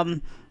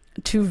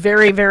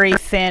very, very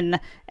thin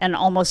and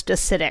almost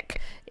acidic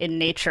in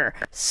nature.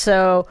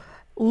 So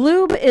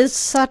lube is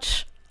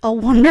such a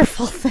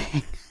wonderful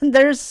thing.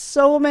 There's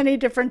so many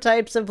different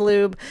types of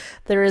lube.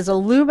 There is a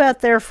lube out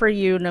there for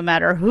you, no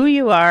matter who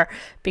you are,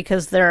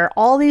 because there are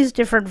all these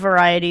different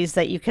varieties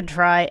that you can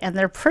try, and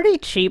they're pretty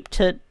cheap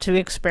to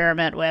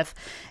experiment with.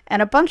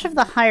 And a bunch of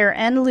the higher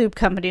end lube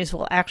companies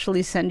will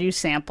actually send you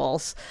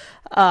samples.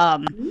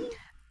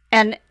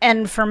 And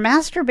for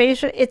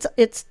masturbation,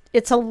 it's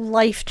a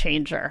life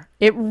changer.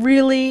 It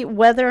really,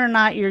 whether or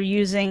not you're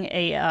using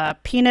a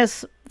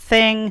penis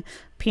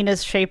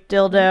shaped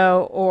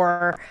dildo,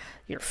 or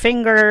your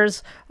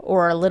fingers,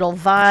 or a little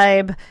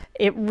vibe,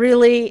 it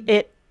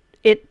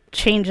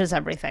changes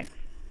everything.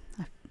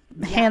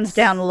 Yes. Hands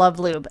down, love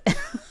lube.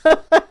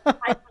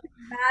 I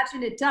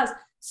imagine it does.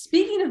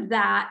 Speaking of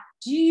that,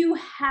 do you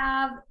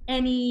have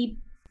any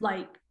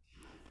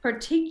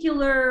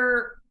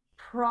particular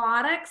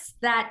products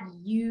that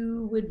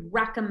you would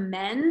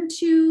recommend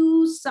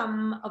to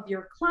some of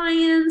your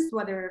clients,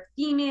 whether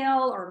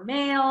female or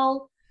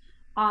male,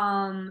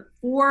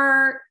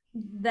 for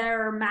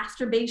their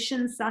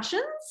masturbation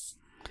sessions?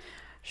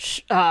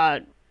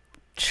 Sure.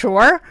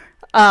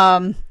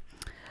 Do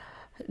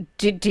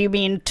you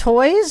mean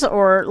toys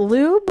or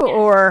lube? Yes.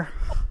 Or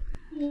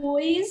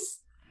toys?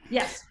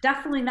 Yes,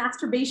 definitely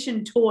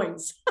masturbation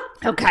toys.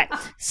 Okay.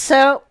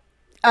 So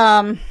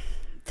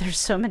there's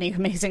so many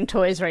amazing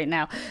toys right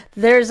now.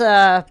 There's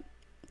the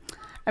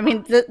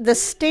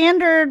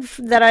standard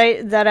that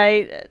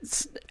I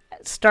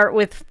start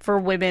with for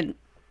women,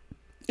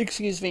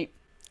 excuse me,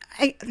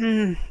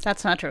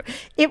 that's not true.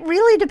 It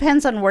really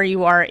depends on where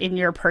you are in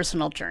your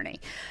personal journey.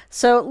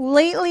 So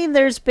lately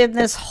there's been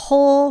this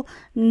whole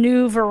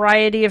new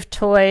variety of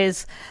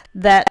toys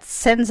that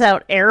sends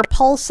out air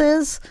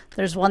pulses.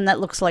 There's one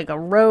that looks like a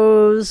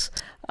rose.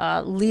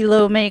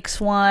 Lilo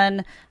makes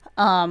one.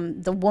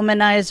 The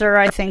Womanizer,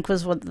 I think,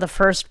 was the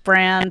first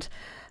brand.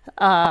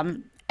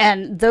 And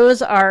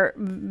those are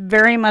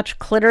very much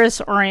clitoris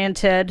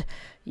oriented.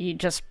 You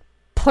just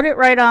put it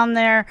right on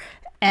there,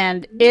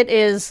 and it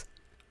is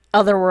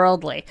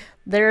otherworldly.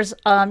 There's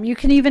you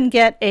can even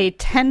get a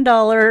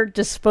 $10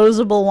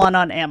 disposable one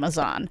on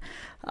Amazon.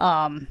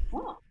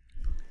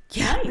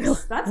 Yeah,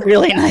 nice. That's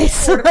really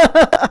nice.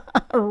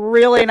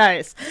 Really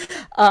nice.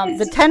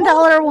 The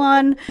 $10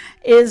 one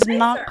is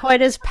not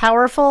quite as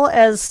powerful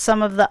as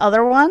some of the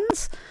other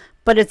ones,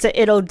 but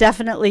it'll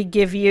definitely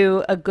give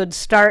you a good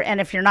start.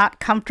 And if you're not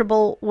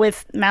comfortable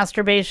with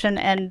masturbation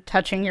and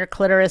touching your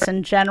clitoris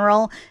in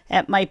general,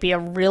 it might be a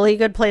really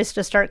good place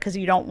to start, because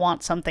you don't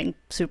want something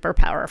super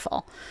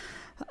powerful.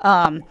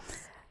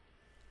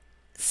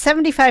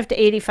 75 to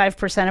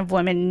 85% of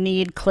women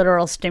need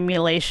clitoral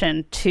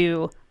stimulation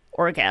to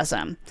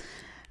orgasm.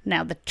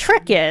 Now, the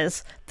trick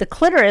is the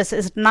clitoris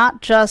is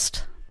not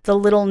just the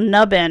little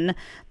nubbin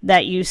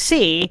that you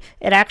see.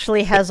 It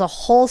actually has a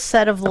whole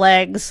set of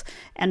legs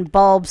and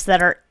bulbs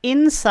that are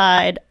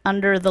inside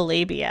under the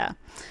labia.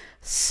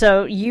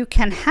 So you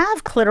can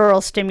have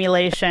clitoral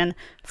stimulation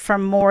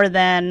from more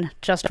than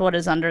just what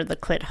is under the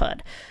clit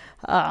hood.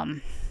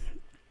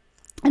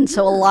 And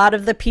so a lot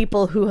of the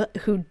people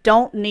who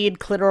don't need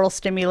clitoral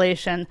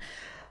stimulation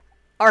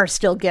are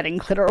still getting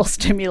clitoral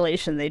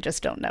stimulation. They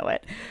just don't know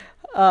it.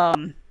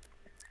 But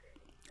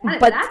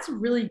that's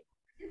really,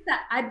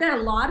 I bet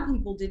a lot of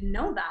people didn't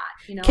know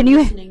that, can you,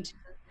 listening to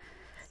this.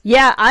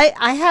 Yeah,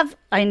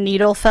 I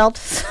needle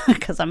felt,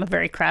 because I'm a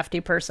very crafty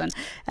person,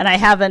 and I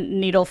have a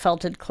needle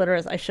felted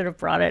clitoris. I should have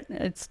brought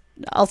it.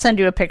 I'll send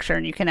you a picture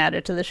and you can add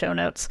it to the show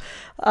notes.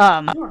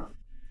 Sure.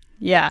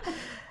 Yeah.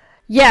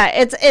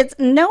 It's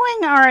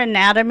knowing our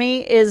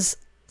anatomy is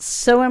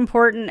so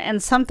important,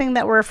 and something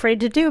that we're afraid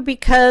to do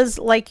because,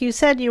 like you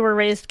said, you were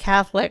raised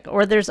Catholic,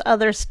 or there's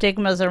other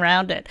stigmas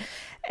around it.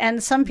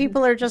 And some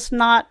people are just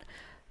not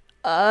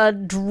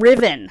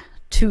driven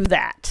to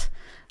that.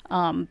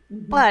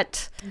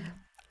 But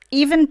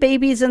even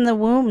babies in the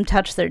womb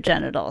touch their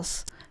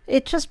genitals.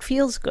 It just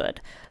feels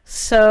good.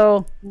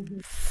 So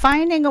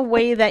finding a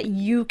way that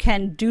you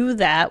can do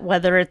that,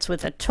 whether it's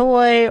with a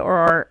toy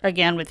or,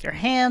 again, with your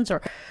hands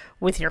or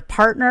with your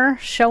partner.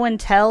 Show and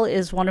tell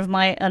is one of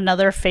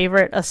another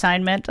favorite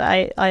assignment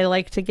I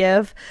like to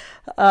give.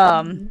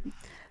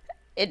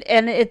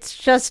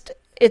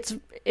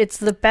 It's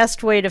the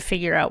best way to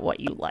figure out what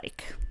you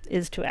like,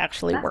 is to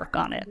actually work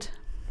on it.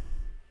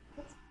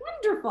 That's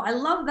wonderful. I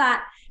love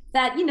that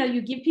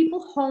you give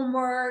people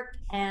homework,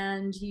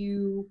 and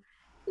you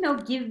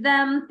give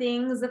them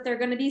things that they're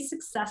going to be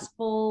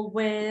successful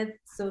with,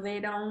 so they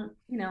don't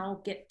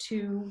get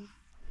too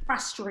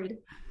frustrated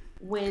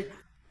with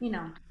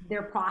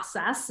their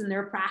process and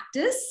their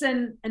practice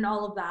and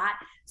all of that.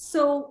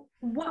 So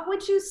what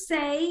would you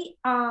say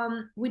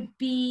would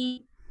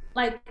be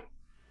like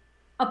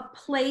a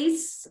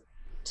place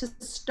to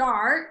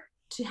start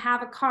to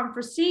have a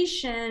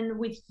conversation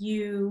with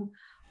you?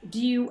 Do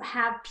you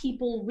have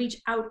people reach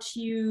out to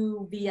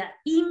you via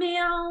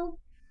email,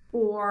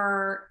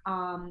 or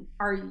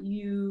are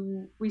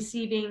you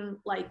receiving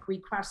like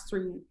requests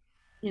through,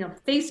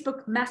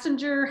 Facebook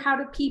Messenger? How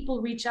do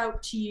people reach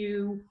out to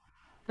you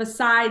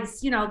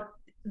besides,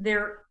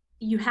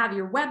 you have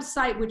your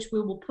website, which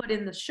we will put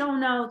in the show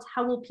notes.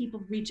 How will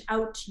people reach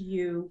out to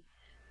you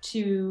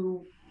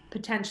to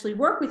potentially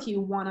work with you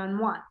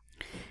one-on-one?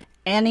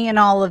 Any and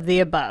all of the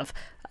above.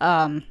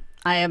 I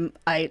am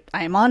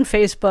on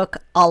Facebook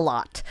a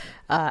lot.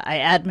 I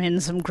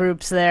admin some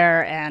groups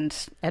there, and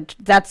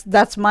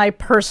that's my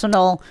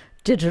personal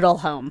digital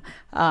home.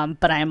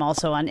 But I am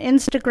also on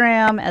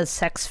Instagram as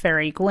Sex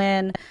Fairy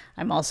Gwen.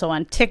 I'm also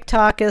on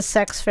TikTok as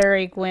Sex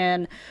Fairy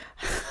Gwen.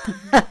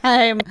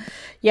 I'm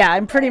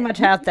pretty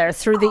much out there.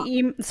 Through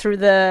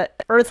the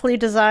Earthly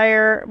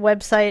Desire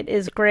website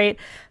is great.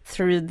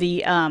 Through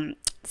the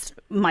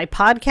my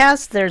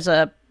podcast, there's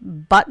a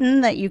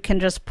button that you can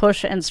just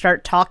push and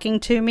start talking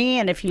to me,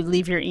 and if you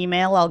leave your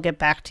email, I'll get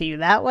back to you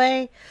that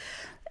way.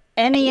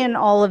 Any and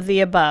all of the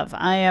above.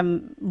 I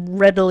am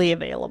readily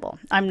available.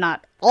 I'm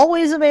not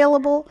always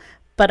available,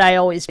 but I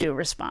always do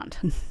respond.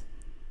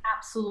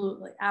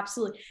 Absolutely.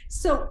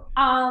 So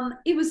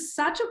it was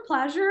such a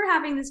pleasure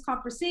having this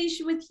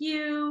conversation with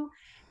you,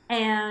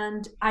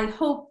 and I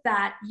hope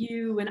that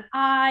you and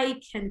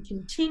I can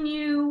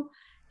continue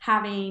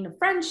having a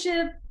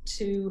friendship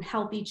to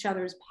help each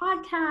other's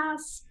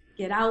podcasts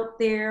get out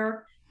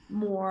there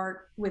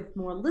more with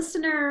more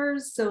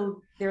listeners,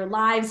 so their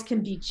lives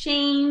can be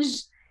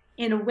changed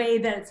in a way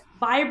that's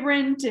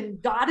vibrant and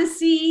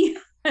goddessy.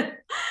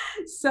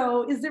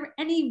 So is there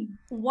any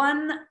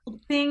one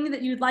thing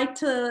that you'd like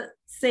to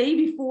say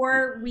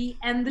before we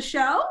end the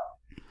show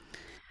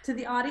to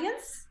the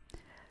audience?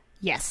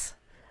 Yes.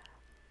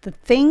 The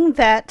thing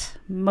that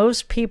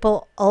most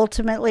people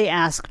ultimately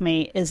ask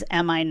me is,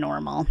 am I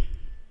normal?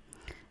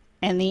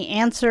 And the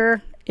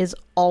answer is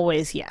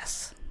always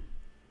yes.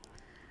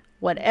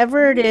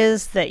 Whatever it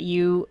is that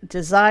you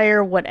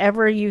desire,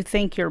 whatever you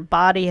think your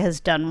body has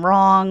done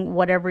wrong,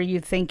 whatever you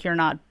think you're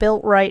not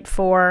built right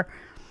for,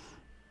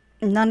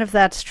 none of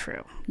that's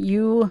true.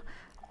 You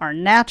are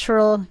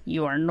natural,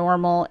 you are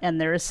normal,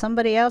 and there is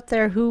somebody out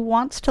there who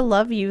wants to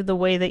love you the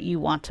way that you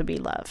want to be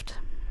loved.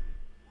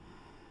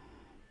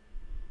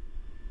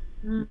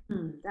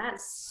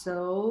 That's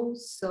so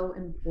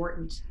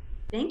important.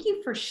 Thank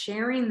you for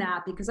sharing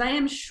that, because I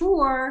am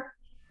sure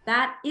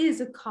that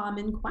is a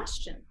common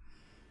question.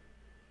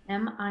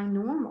 Am I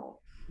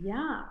normal?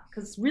 Yeah,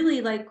 because really,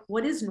 like,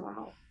 what is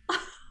normal?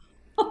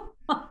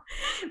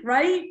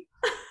 Right?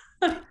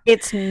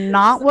 It's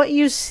not what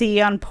you see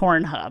on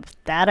Pornhub.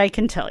 That I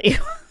can tell you.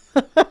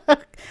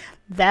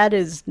 That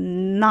is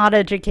not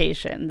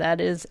education. That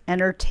is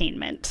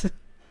entertainment.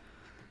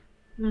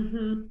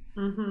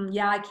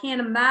 Yeah, I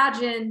can't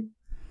imagine.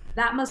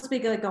 That must be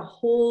like a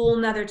whole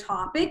nother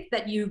topic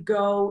that you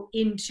go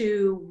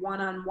into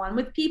one-on-one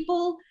with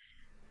people.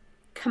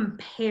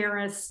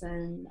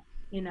 Comparison,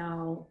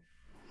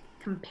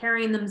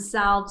 comparing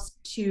themselves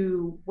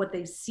to what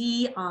they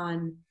see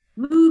on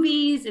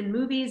movies and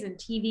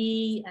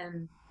TV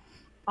and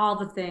all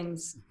the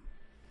things.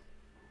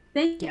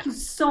 Thank you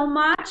so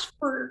much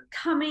for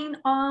coming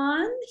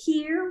on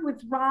here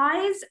with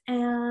Rise,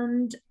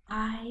 and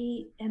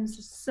I am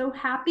just so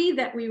happy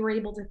that we were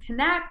able to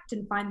connect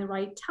and find the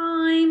right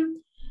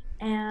time,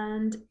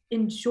 and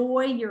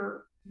enjoy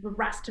the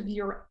rest of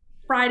your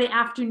Friday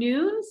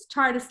afternoons.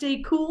 Try to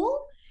stay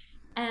cool,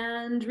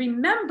 and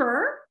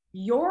remember,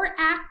 your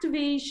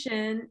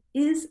activation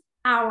is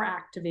our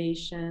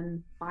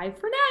activation. Bye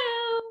for now.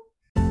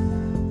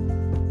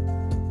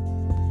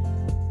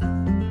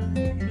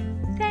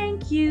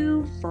 Thank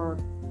you for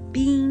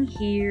being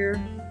here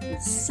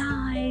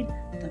inside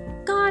the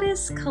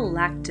Goddess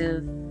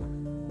Collective.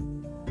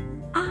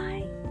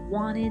 I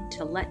wanted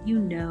to let you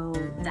know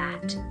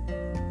that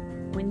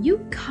when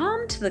you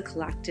come to the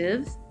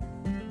collective,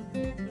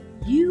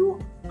 you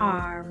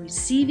are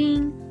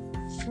receiving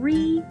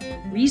free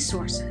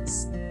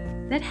resources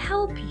that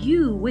help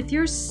you with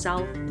your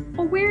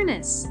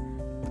self-awareness.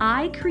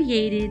 I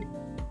created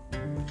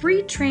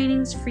free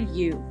trainings for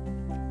you.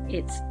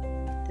 It's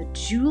the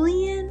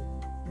Julian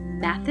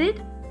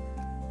Method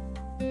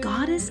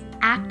Goddess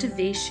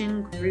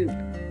Activation Group.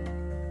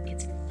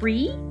 It's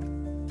free,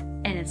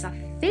 and it's a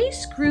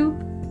face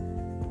group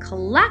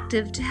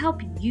collective to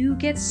help you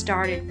get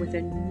started with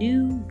a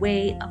new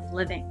way of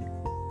living.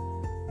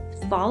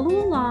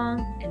 Follow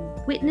along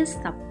and witness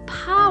the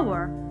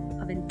power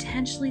of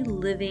intentionally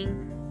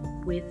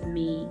living with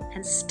me,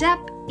 and step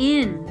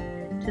in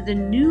to the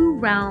new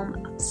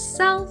realm of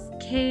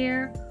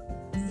self-care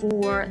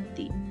for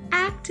the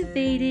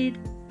activated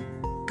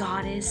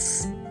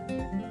goddess.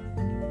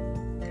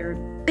 They're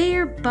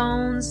bare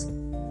bones,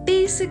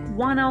 basic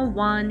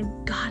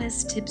 101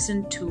 goddess tips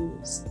and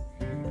tools.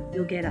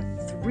 You'll get a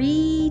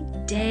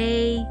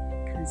 3-day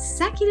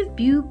consecutive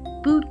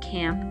boot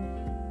camp.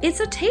 It's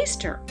a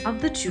taster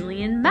of the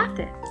Julian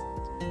Method.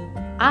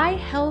 I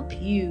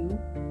help you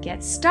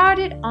get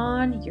started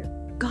on your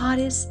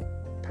goddess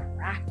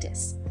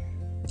practice.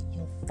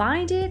 You'll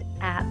find it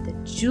at the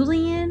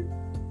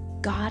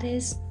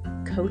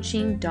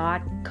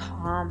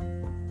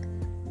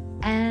JulianGoddessCoaching.com.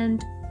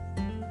 And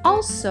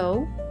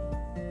also,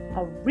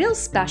 a real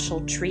special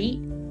treat,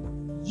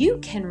 you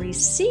can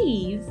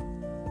receive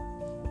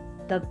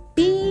the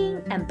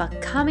Being and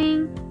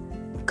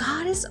Becoming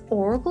Goddess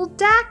Oracle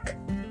deck.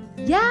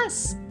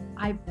 Yes,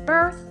 I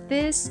birthed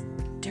this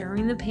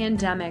during the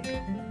pandemic.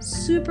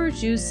 Super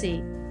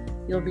juicy.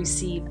 You'll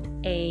receive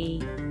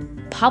a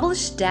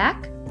published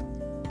deck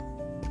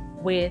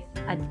with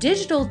a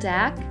digital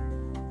deck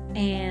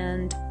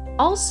and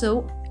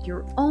also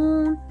your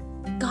own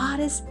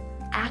goddess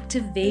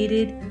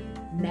activated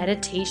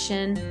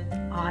meditation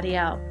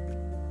audio.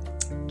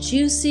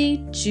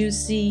 Juicy,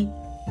 juicy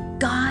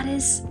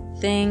goddess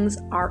things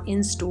are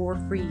in store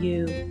for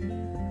you.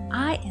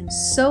 I am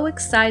so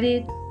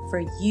excited for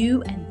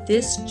you and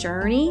this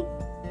journey.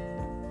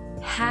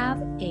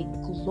 Have a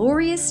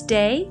glorious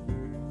day,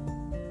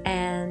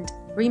 and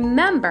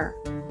remember,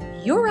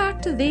 your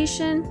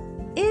activation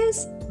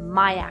is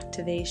my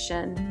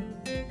activation.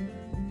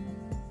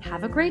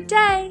 Have a great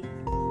day.